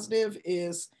test positive,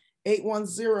 is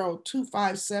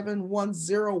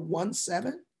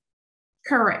 810-257-1017?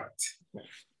 Correct.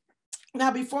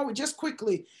 Now, before we just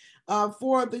quickly,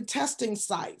 for the testing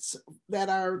sites that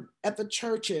are at the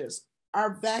churches,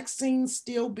 are vaccines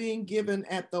still being given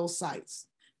at those sites?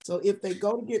 So if they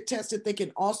go to get tested, they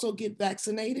can also get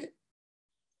vaccinated?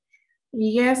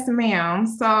 Yes, ma'am.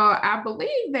 So I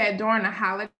believe that during the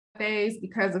holidays,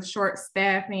 because of short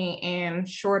staffing and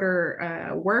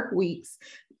shorter work weeks,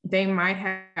 they might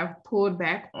have pulled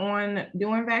back on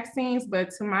doing vaccines.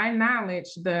 But to my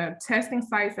knowledge, the testing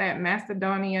sites at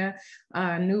Macedonia,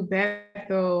 New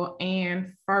Bethel,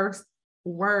 and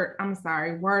Word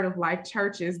of Life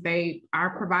churches, they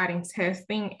are providing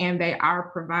testing and they are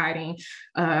providing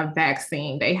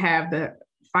vaccine. They have the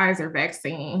Pfizer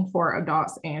vaccine for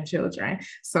adults and children.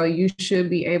 So you should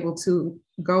be able to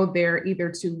go there either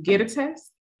to get a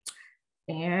test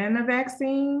and a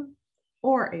vaccine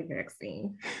or a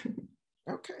vaccine.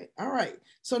 Okay, all right.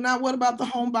 So now what about the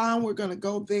homebound? We're gonna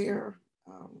go there.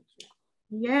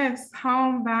 Yes,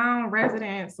 homebound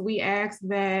residents, we ask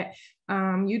that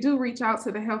you do reach out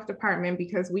to the health department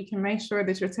because we can make sure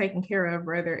that you're taken care of,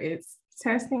 whether it's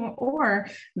testing or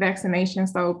vaccination.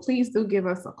 So please do give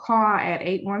us a call at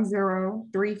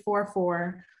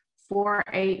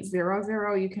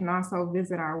 810-344-4800. You can also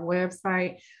visit our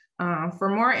website for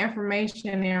more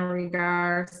information in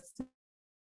regards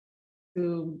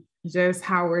to just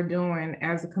how we're doing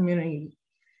as a community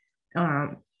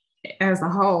as a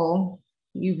whole.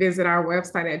 You visit our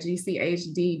website at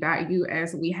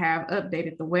gchd.us. We have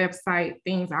updated the website.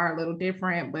 Things are a little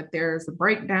different, but there's a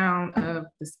breakdown of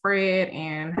the spread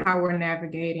and how we're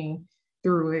navigating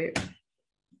through it.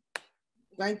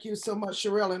 Thank you so much,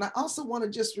 Sherelle. And I also want to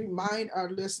just remind our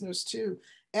listeners too,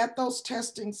 at those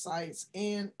testing sites,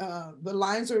 and the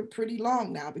lines are pretty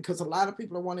long now because a lot of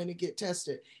people are wanting to get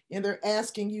tested and they're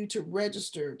asking you to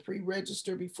register,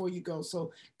 pre-register before you go.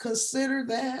 So consider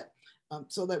that.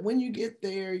 So that when you get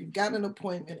there, you've got an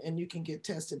appointment and you can get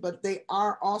tested. But they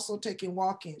are also taking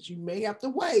walk-ins. You may have to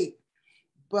wait,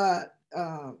 but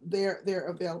they're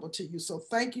available to you. So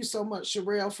thank you so much,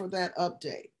 Sherelle, for that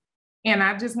update. And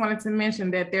I just wanted to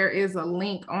mention that there is a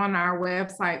link on our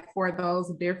website for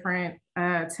those different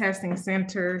testing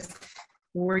centers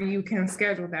where you can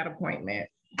schedule that appointment.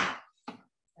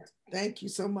 Thank you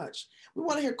so much. We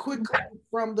want to hear quickly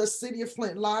from the city of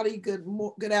Flint. Lottie, good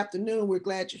afternoon. We're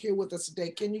glad you're here with us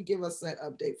today. Can you give us that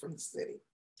update from the city?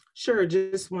 Sure.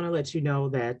 Just want to let you know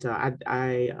that I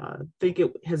think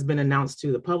it has been announced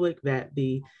to the public that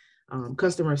the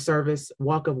customer service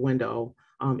walk-up window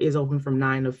is open from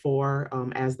 9 to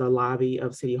 4 as the lobby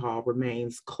of City Hall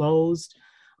remains closed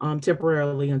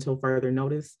temporarily until further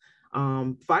notice.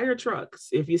 Fire trucks,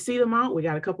 if you see them out, we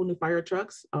got a couple new fire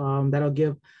trucks that'll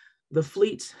give the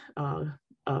fleet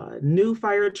new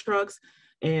fire trucks,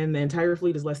 and the entire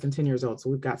fleet is less than 10 years old. So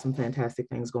we've got some fantastic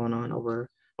things going on over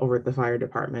at the fire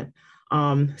department.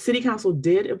 City Council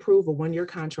did approve a 1-year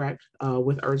contract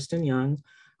with Ernst & Young.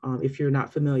 If you're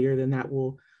not familiar, then that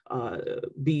will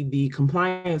be the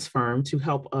compliance firm to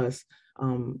help us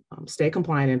stay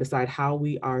compliant and decide how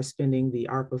we are spending the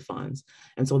ARPA funds.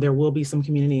 And so there will be some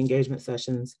community engagement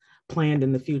sessions planned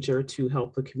in the future to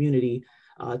help the community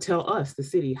tell us, the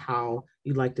city, how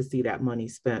you'd like to see that money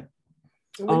spent.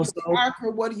 So when also, you say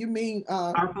ARPA, what do you mean?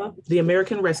 ARPA, the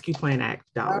American Rescue Plan Act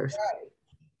dollars. All right.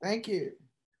 Thank you.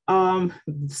 The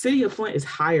city of Flint is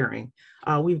hiring.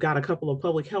 We've got a couple of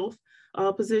public health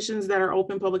positions that are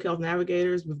open, public health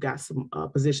navigators. We've got some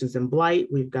positions in blight.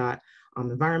 We've got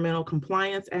environmental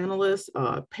compliance analysts,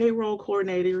 payroll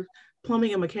coordinators,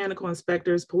 plumbing and mechanical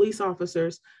inspectors, police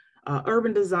officers,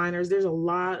 urban designers. There's a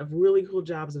lot of really cool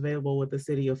jobs available with the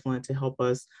city of Flint to help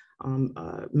us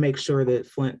make sure that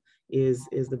Flint is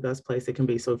the best place it can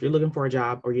be. So if you're looking for a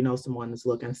job or you know someone that's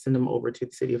looking, send them over to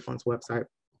the City of Flint's website.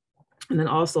 And then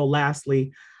also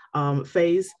lastly,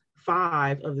 phase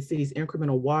 5 of the city's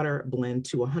incremental water blend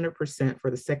to 100%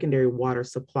 for the secondary water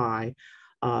supply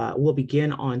will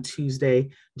begin on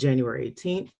Tuesday, January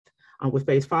 18th. With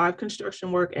phase 5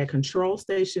 construction work at Control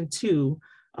Station 2,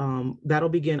 that'll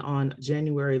begin on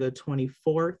January the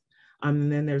 24th.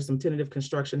 And then there's some tentative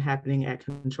construction happening at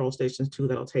Control Station 2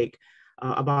 that'll take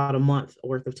about a month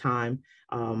worth of time.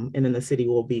 And then the city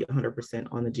will be 100%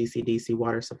 on the GCDC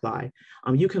water supply.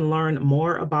 You can learn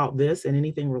more about this and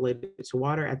anything related to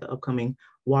water at the upcoming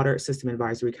Water System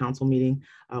Advisory Council meeting,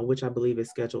 which I believe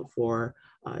is scheduled for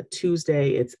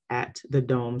Tuesday. It's at the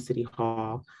Dome City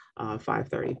Hall,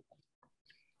 5:30.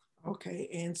 Okay,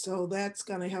 and so that's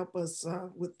going to help us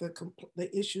with the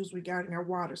issues regarding our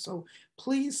water. So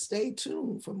please stay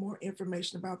tuned for more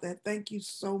information about that. Thank you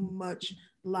so much,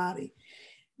 Lottie.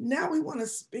 Now we want to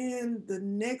spend the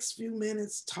next few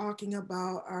minutes talking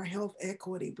about our health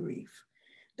equity brief.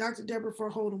 Dr. Deborah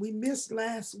Verholden, we missed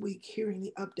last week hearing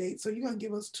the update, so you're going to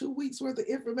give us 2 weeks worth of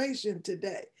information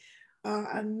today.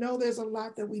 I know there's a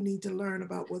lot that we need to learn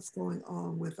about what's going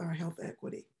on with our health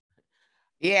equity.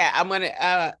 Yeah, I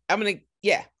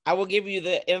will give you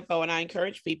the info, and I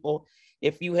encourage people,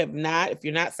 if you're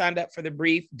not signed up for the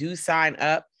brief, do sign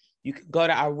up. You can go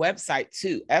to our website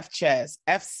too, fches.org,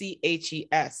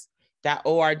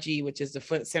 which is the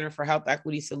Flint Center for Health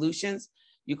Equity Solutions.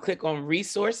 You click on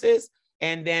resources,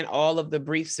 and then all of the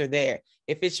briefs are there.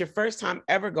 If it's your first time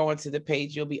ever going to the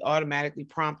page, you'll be automatically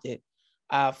prompted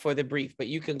for the brief, but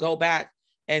you can go back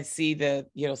and see the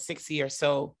 60 or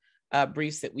so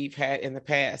briefs that we've had in the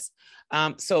past.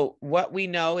 So what we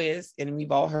know is, and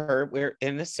we've all heard, we're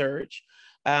in the surge.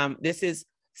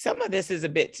 Some of this is a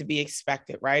bit to be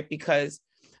expected, right? Because,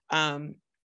 and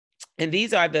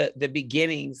these are the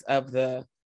beginnings of the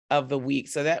week.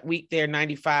 So that week there,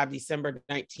 95, December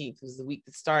 19th was the week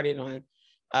that started on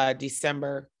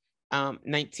December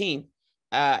 19th.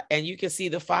 And you can see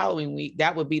the following week,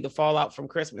 that would be the fallout from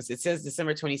Christmas. It says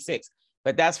December 26th,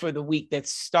 but that's for the week that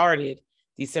started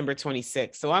December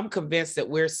 26th. So I'm convinced that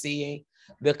we're seeing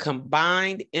the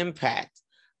combined impact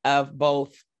of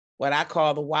both what I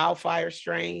call the wildfire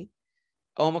strain,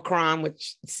 Omicron,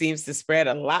 which seems to spread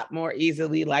a lot more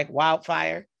easily like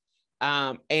wildfire,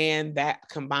 and that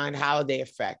combined holiday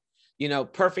effect.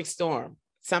 Perfect storm,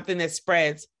 something that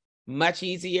spreads much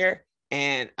easier,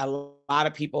 and a lot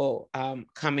of people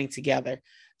coming together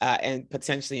and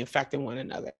potentially infecting one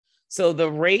another. So the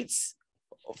rates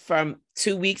from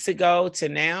 2 weeks ago to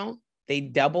now, they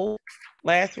doubled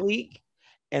last week,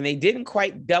 and they didn't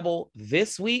quite double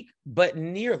this week, but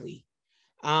nearly.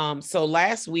 So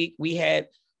last week we had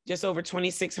just over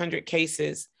 2,600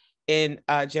 cases in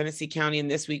Genesee County,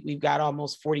 and this week we've got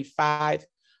almost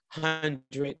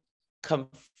 4,500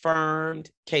 confirmed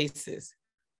cases.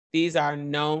 These are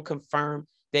known, confirmed,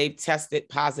 they've tested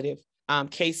positive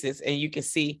cases, and you can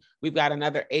see we've got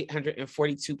another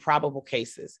 842 probable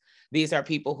cases. These are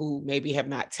people who maybe have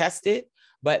not tested,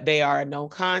 but they are a known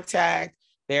contact.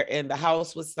 They're in the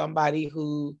house with somebody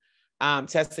who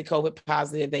tested COVID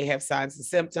positive. They have signs and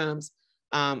symptoms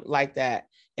like that.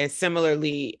 And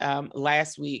similarly,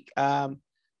 last week,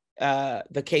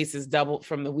 the cases doubled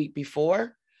from the week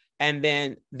before. And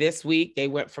then this week, they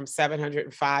went from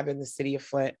 705 in the city of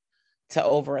Flint to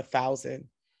over 1,000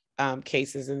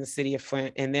 cases in the city of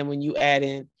Flint. And then when you add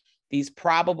in these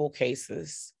probable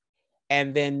cases,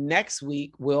 and then next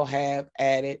week, we'll have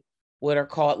added what are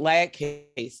called lag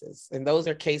cases. And those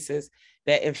are cases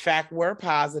that in fact were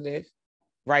positive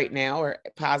right now or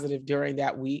positive during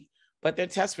that week, but their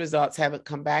test results haven't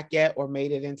come back yet or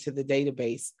made it into the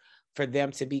database for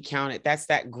them to be counted. That's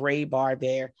that gray bar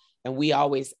there. And we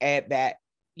always add that,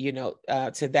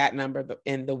 to that number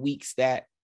in the weeks that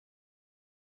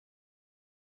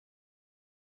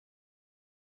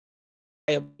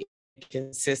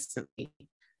consistently.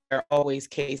 There are always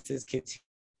cases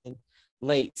continuing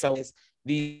late. So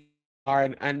these are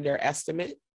an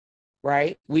underestimate,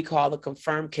 right? We call the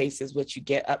confirmed cases, which you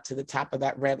get up to the top of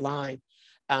that red line.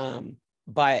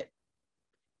 But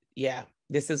yeah,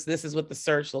 this is what the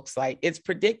surge looks like. It's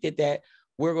predicted that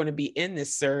we're going to be in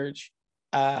this surge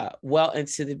well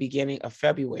into the beginning of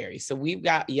February. So we've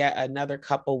got yet another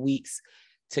couple weeks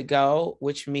to go,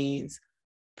 which means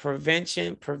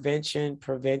prevention, prevention,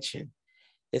 prevention.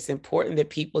 It's important that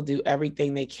people do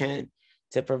everything they can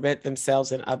to prevent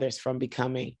themselves and others from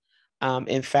becoming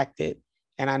infected.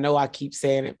 And I know I keep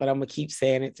saying it, but I'm going to keep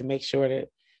saying it to make sure that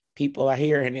people are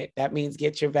hearing it. That means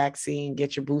get your vaccine,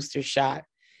 get your booster shot,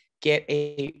 get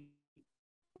a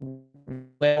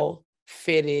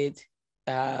well-fitted,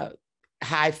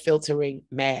 high filtering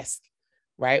mask,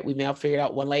 right? We've now figured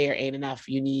out one layer ain't enough.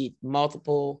 You need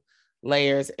multiple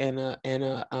layers and a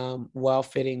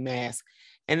well-fitting mask.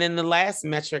 And then the last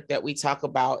metric that we talk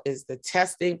about is the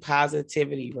testing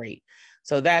positivity rate.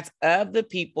 So that's of the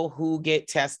people who get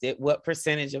tested, what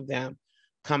percentage of them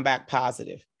come back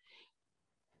positive?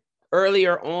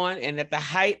 Earlier on, and at the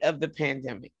height of the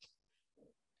pandemic,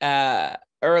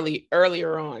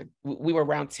 earlier on, we were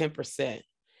around 10%.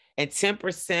 And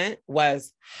 10%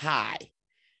 was high.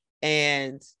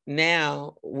 And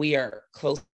now we are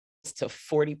close to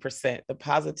 40%. The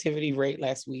positivity rate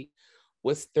last week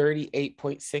was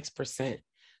 38.6%.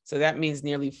 So that means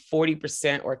nearly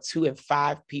 40% or 2 in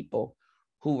 5 people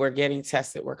who were getting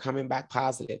tested were coming back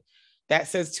positive. That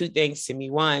says two things to me.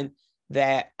 One,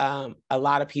 that a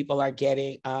lot of people are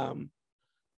getting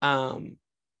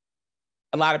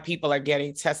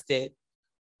tested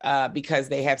because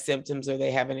they have symptoms or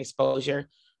they have an exposure,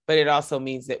 but it also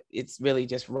means that it's really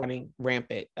just running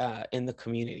rampant in the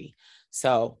community.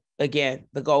 So again,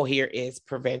 the goal here is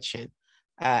prevention.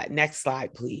 Next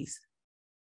slide, please.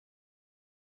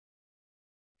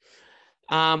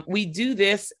 We do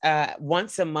this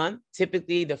once a month,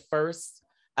 typically the first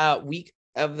week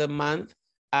of the month.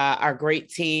 Our great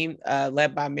team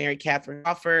led by Mary Catherine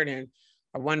Crawford and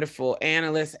our wonderful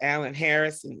analyst, Alan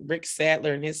Harris, and Rick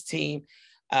Sadler and his team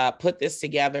put this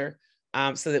together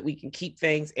so that we can keep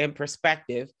things in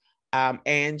perspective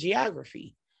and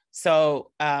geography.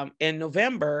 So in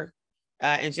November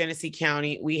in Genesee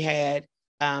County, we had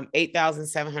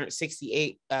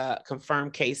 8,768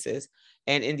 confirmed cases.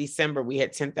 And in December, we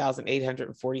had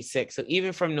 10,846. So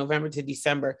even from November to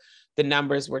December, the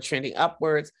numbers were trending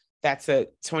upwards. That's a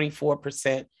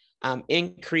 24%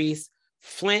 increase.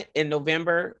 Flint in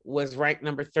November was ranked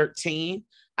number 13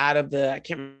 out of the, I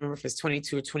can't remember if it's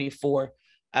 22 or 24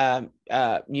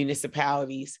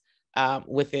 municipalities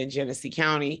within Genesee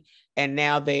County. And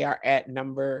now they are at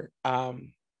number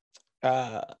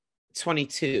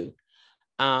 22.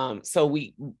 So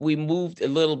we moved a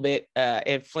little bit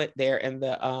in Flint there in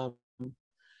the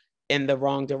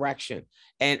wrong direction.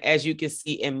 And as you can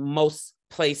see in most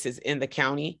places in the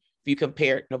county, if you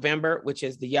compare November, which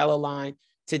is the yellow line,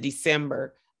 to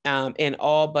December, in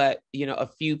all but a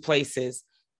few places,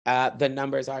 the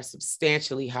numbers are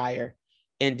substantially higher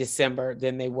in December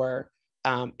than they were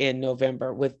in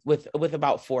November, with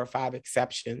about 4 or 5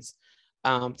 exceptions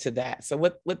to that. So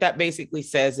what that basically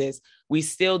says is we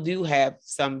still do have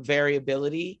some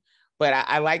variability, but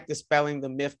I like dispelling the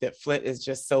myth that Flint is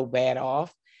just so bad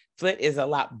off. Flint is a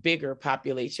lot bigger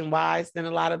population wise than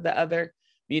a lot of the other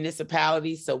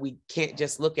municipalities. So we can't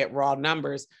just look at raw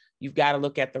numbers. You've got to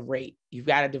look at the rate. You've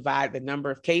got to divide the number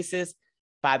of cases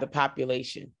by the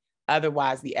population.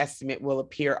 Otherwise, the estimate will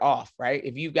appear off, right?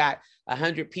 If you've got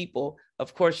 100 people,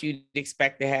 of course, you'd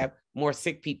expect to have more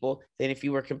sick people than if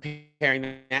you were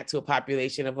comparing that to a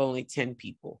population of only 10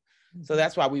 people. Mm-hmm. So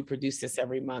that's why we produce this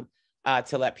every month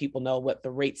to let people know what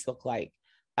the rates look like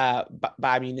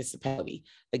by municipality.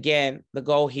 Again, the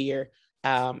goal here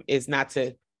is not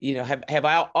to,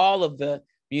 have all of the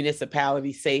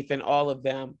municipalities safe and all of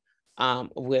them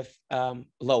with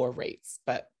lower rates,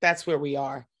 but that's where we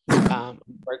are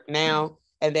now.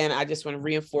 And then I just want to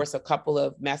reinforce a couple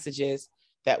of messages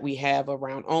that we have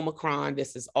around Omicron.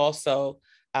 This is also,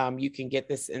 you can get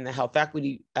this in the health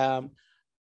equity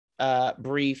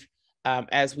brief.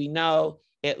 As we know,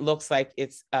 it looks like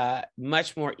it's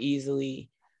much more easily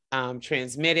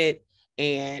transmitted,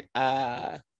 and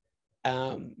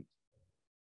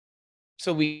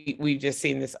so we've just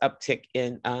seen this uptick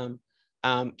in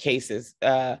cases.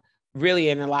 Really,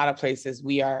 in a lot of places,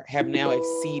 we have now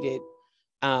exceeded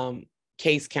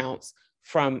case counts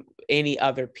from any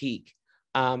other peak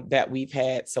that we've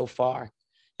had so far.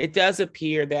 It does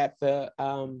appear that the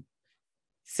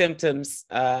symptoms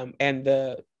and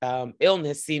the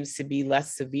illness seems to be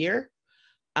less severe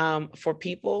for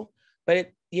people,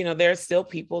 but there are still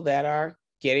people that are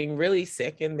getting really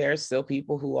sick, and there are still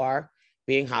people who are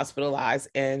being hospitalized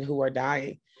and who are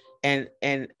dying. And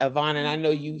Yvonne, and I know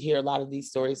you hear a lot of these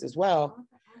stories as well.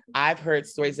 I've heard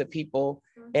stories of people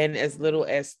in as little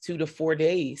as 2 to 4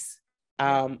 days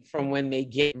from when they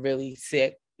get really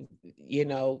sick,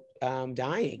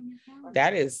 dying.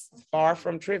 That is far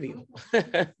from trivial.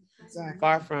 Exactly.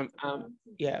 far from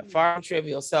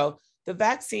trivial. So the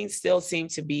vaccines still seem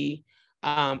to be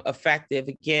effective,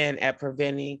 again, at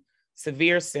preventing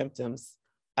severe symptoms,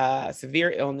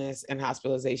 severe illness and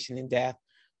hospitalization and death.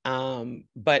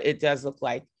 But it does look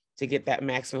like to get that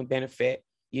maximum benefit,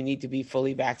 you need to be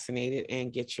fully vaccinated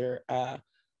and get your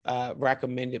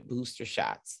recommended booster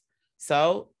shots.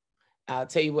 So I'll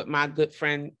tell you what my good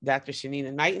friend, Dr.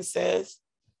 Shanina Knighton says.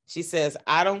 She says,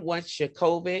 I don't want your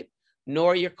COVID,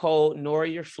 nor your cold, nor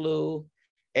your flu,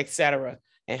 etc.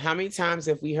 And how many times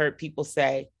have we heard people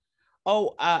say,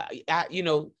 oh,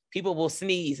 people will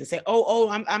sneeze and say,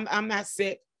 I'm not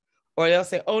sick. Or they'll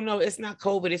say, oh, no, it's not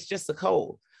COVID, it's just a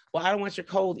cold. Well, I don't want your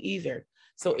cold either.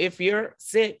 So if you're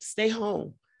sick, stay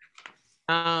home.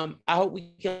 I hope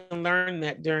we can learn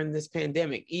that during this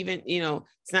pandemic. Even,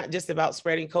 it's not just about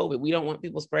spreading COVID. We don't want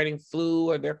people spreading flu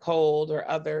or their cold or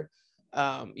other,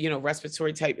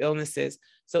 respiratory type illnesses.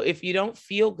 So if you don't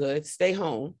feel good, stay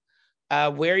home.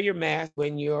 Wear your mask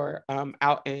when you're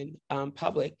out in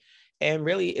public. And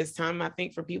really, it's time, I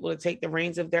think, for people to take the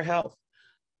reins of their health,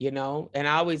 and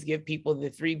I always give people the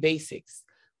 3 basics.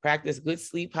 Practice good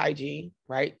sleep hygiene,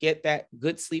 right? Get that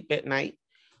good sleep at night.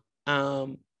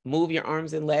 Move your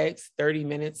arms and legs 30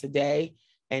 minutes a day,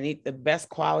 and eat the best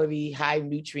quality, high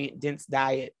nutrient dense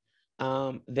diet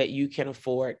that you can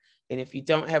afford. And if you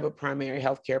don't have a primary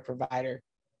healthcare provider,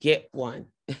 get one.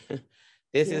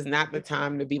 This is not the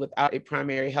time to be without a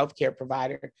primary healthcare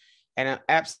provider. And I'm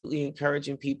absolutely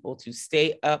encouraging people to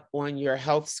stay up on your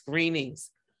health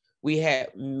screenings. We had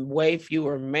way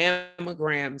fewer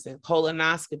mammograms and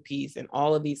colonoscopies and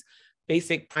all of these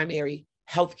basic primary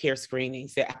healthcare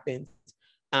screenings that happened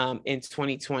in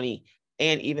 2020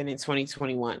 and even in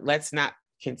 2021. Let's not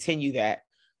continue that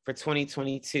for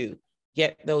 2022.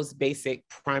 Get those basic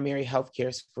primary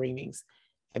healthcare screenings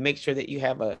and make sure that you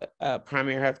have a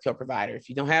primary healthcare provider. If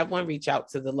you don't have one, reach out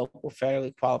to the local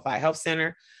federally qualified health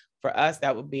center. For us,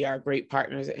 that would be our great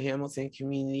partners at Hamilton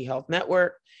Community Health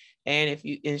Network. And if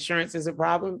insurance is a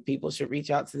problem, people should reach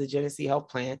out to the Genesee Health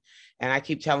Plan. And I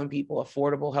keep telling people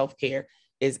affordable healthcare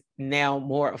is now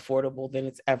more affordable than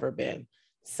it's ever been.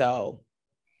 So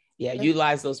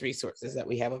utilize those resources that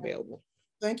we have available.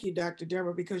 Thank you, Dr.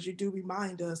 Deborah, because you do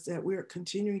remind us that we're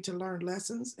continuing to learn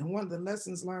lessons. And one of the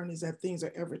lessons learned is that things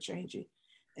are ever changing.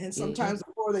 And sometimes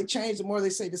the more they change, the more they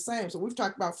say the same. So we've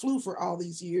talked about flu for all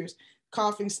these years,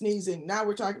 coughing, sneezing. Now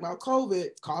we're talking about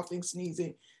COVID, coughing,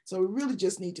 sneezing. So we really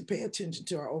just need to pay attention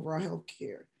to our overall health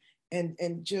care and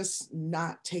just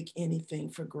not take anything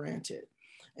for granted.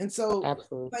 And so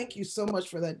Thank you so much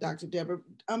for that, Dr. Deborah.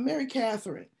 Mary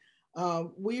Catherine,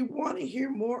 we want to hear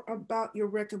more about your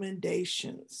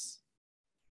recommendations.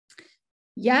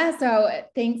 Yeah, so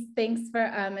thanks for,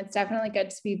 it's definitely good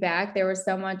to be back. There was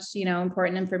so much,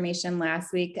 important information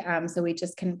last week. So we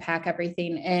just couldn't pack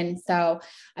everything in. So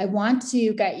I want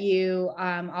to get you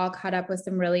all caught up with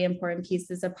some really important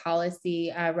pieces of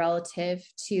policy relative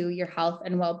to your health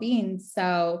and well-being.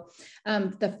 So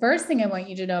the first thing I want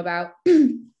you to know about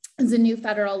is a new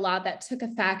federal law that took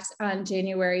effect on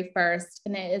January 1st,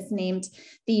 and it is named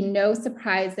the No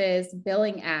Surprises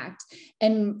Billing Act.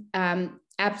 And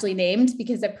aptly named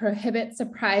because it prohibits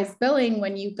surprise billing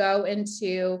when you go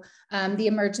into the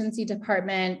emergency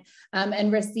department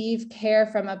and receive care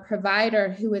from a provider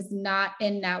who is not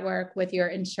in network with your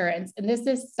insurance. And this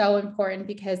is so important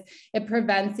because it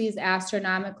prevents these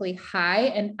astronomically high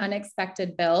and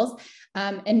unexpected bills.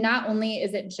 And not only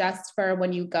is it just for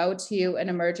when you go to an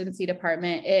emergency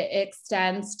department, it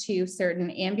extends to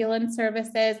certain ambulance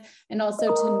services and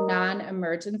also to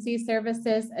non-emergency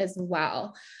services as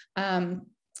well.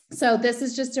 So this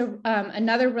is just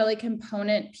another really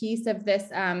component piece of this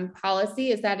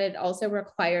policy is that it also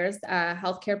requires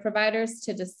healthcare providers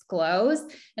to disclose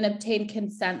and obtain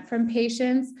consent from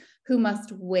patients who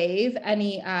must waive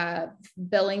any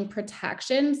billing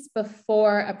protections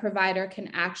before a provider can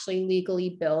actually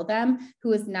legally bill them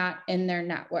who is not in their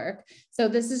network. So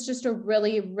this is just a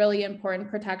really, really important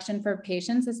protection for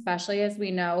patients, especially as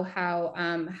we know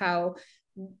how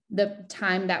the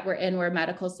time that we're in where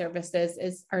medical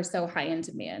services are so high in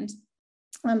demand.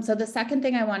 So the second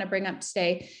thing I want to bring up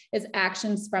today is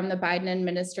actions from the Biden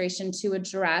administration to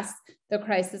address the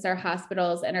crisis our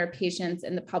hospitals and our patients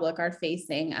and the public are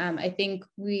facing. I think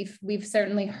we've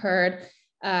certainly heard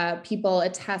people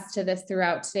attest to this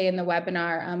throughout today in the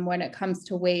webinar when it comes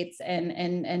to weights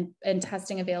and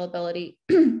testing availability.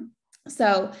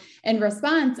 So in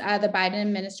response, the Biden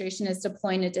administration is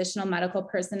deploying additional medical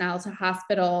personnel to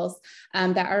hospitals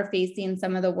that are facing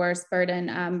some of the worst burden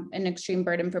and extreme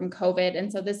burden from COVID.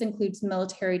 And so this includes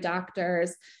military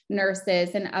doctors,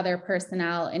 nurses, and other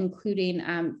personnel, including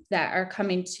that are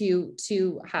coming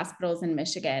to hospitals in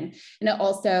Michigan. And it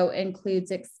also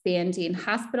includes expanding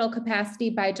hospital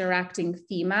capacity by directing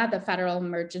FEMA, the Federal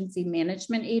Emergency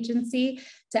Management Agency,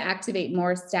 to activate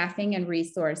more staffing and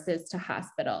resources to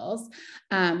hospitals.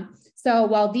 So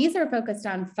while these are focused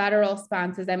on federal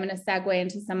responses, I'm going to segue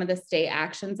into some of the state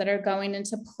actions that are going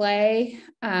into play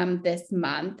this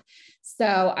month.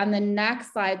 So on the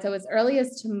next slide, so as early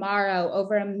as tomorrow,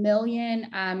 over 1 million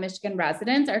Michigan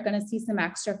residents are going to see some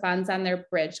extra funds on their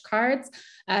bridge cards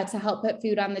to help put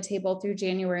food on the table through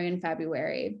January and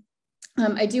February.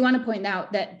 I do want to point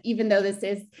out that even though this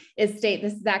is state,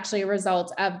 this is actually a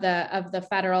result of the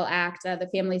federal act, the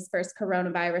Families First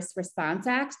Coronavirus Response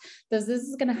Act. This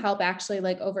is going to help actually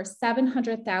like over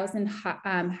 700,000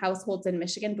 households in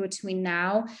Michigan between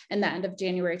now and the end of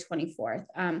January 24th.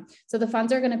 So the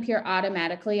funds are going to appear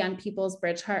automatically on people's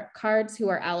bridge cards who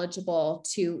are eligible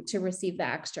to receive the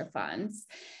extra funds.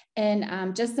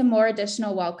 And just some more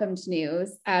additional welcomed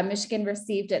news. Michigan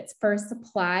received its first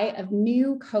supply of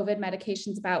new COVID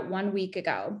medications about 1 week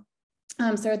ago.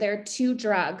 So there are 2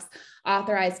 drugs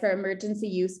authorized for emergency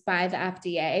use by the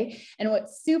FDA. And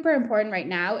what's super important right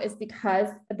now is because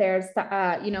there's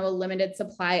a limited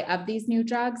supply of these new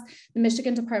drugs, the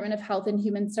Michigan Department of Health and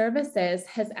Human Services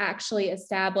has actually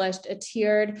established a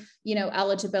tiered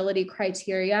eligibility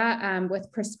criteria with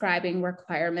prescribing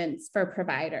requirements for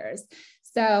providers.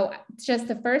 So just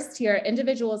the first tier,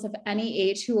 individuals of any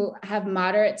age who have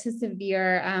moderate to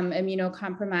severe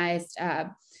immunocompromised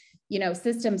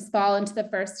systems fall into the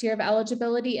first tier of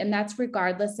eligibility, and that's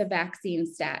regardless of vaccine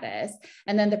status.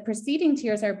 And then the preceding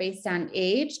tiers are based on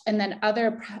age and then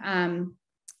other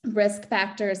risk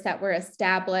factors that were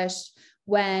established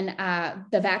when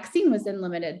the vaccine was in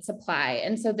limited supply.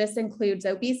 And so this includes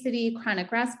obesity, chronic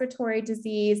respiratory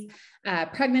disease,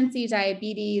 pregnancy,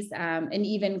 diabetes, and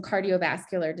even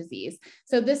cardiovascular disease.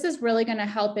 So this is really going to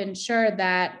help ensure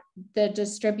that the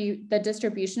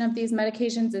distribution of these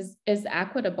medications is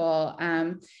equitable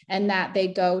and that they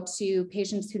go to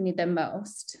patients who need them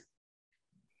most.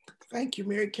 Thank you,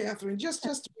 Mary Catherine. Just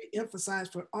to re-emphasize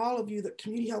for all of you, the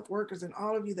community health workers and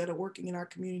all of you that are working in our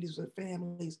communities with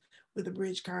families with a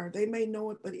bridge card, they may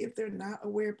know it, but if they're not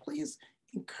aware, please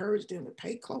encourage them to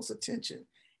pay close attention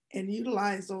and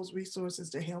utilize those resources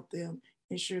to help them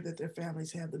ensure that their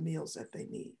families have the meals that they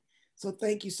need. So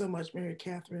thank you so much, Mary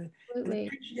Catherine. And I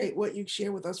appreciate what you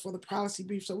share with us for the policy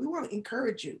brief. So we want to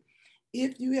encourage you.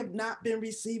 If you have not been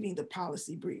receiving the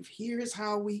policy brief, here's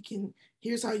how you can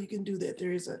do that.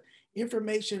 There is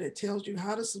information that tells you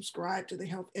how to subscribe to the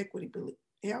health equity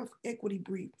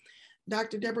brief.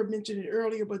 Dr. Deborah mentioned it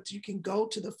earlier, but you can go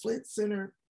to the Flint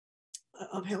Center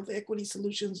of Health Equity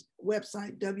Solutions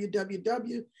website,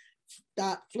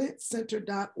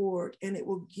 www.flintcenter.org, and it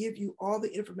will give you all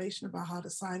the information about how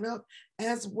to sign up,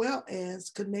 as well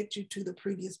as connect you to the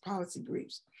previous policy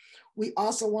briefs. We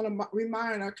also want to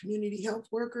remind our community health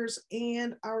workers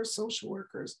and our social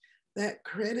workers that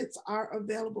credits are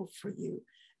available for you.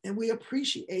 And we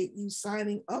appreciate you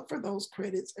signing up for those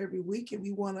credits every week, and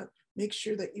we want to make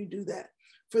sure that you do that.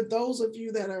 For those of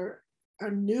you that are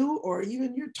new, or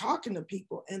even you're talking to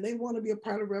people and they want to be a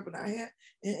part of the webinar, I had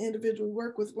an individual we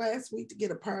worked with last week to get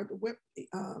a part of the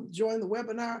join the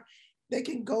webinar. They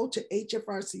can go to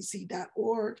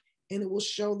hfrcc.org and it will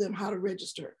show them how to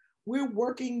register.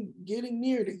 We're getting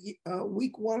near to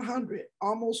week 100,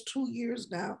 almost 2 years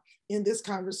now in this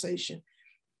conversation.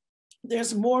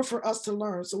 There's more for us to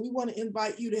learn. So we want to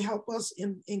invite you to help us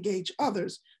engage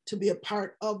others to be a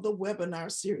part of the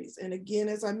webinar series. And again,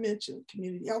 as I mentioned,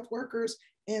 community health workers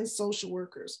and social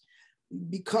workers.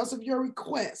 Because of your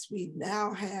request, we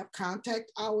now have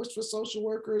contact hours for social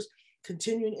workers,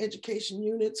 continuing education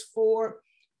units for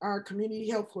our community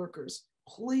health workers.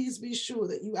 Please be sure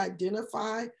that you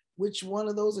identify which one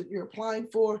of those that you're applying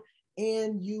for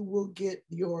and you will get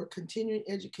your continuing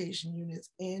education units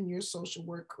and your social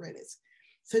work credits.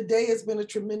 Today has been a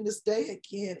tremendous day.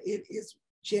 Again, it is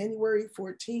January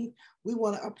 14th. We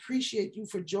want to appreciate you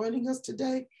for joining us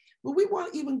today, but we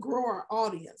want to even grow our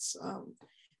audience.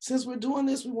 Since we're doing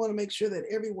this, we want to make sure that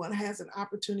everyone has an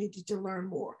opportunity to learn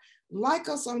more. Like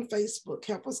us on Facebook,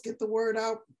 help us get the word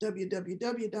out,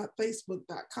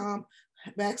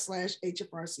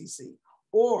 www.facebook.com/HFRCC,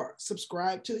 or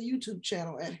subscribe to the YouTube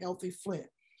channel at Healthy Flint.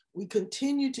 We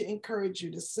continue to encourage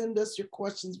you to send us your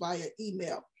questions via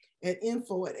email at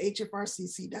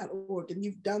info@hfrcc.org. And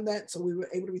you've done that, so we were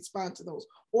able to respond to those.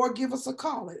 Or give us a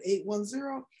call at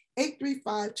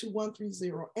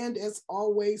 810-835-2130. And as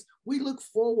always, we look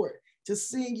forward to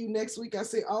seeing you next week. I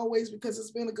say always because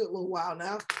it's been a good little while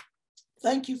now.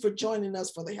 Thank you for joining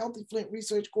us for the Healthy Flint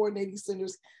Research Coordinating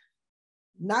Center's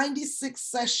 96th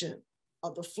session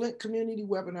of the Flint Community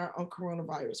Webinar on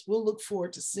Coronavirus. We'll look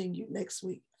forward to seeing you next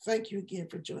week. Thank you again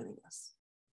for joining us.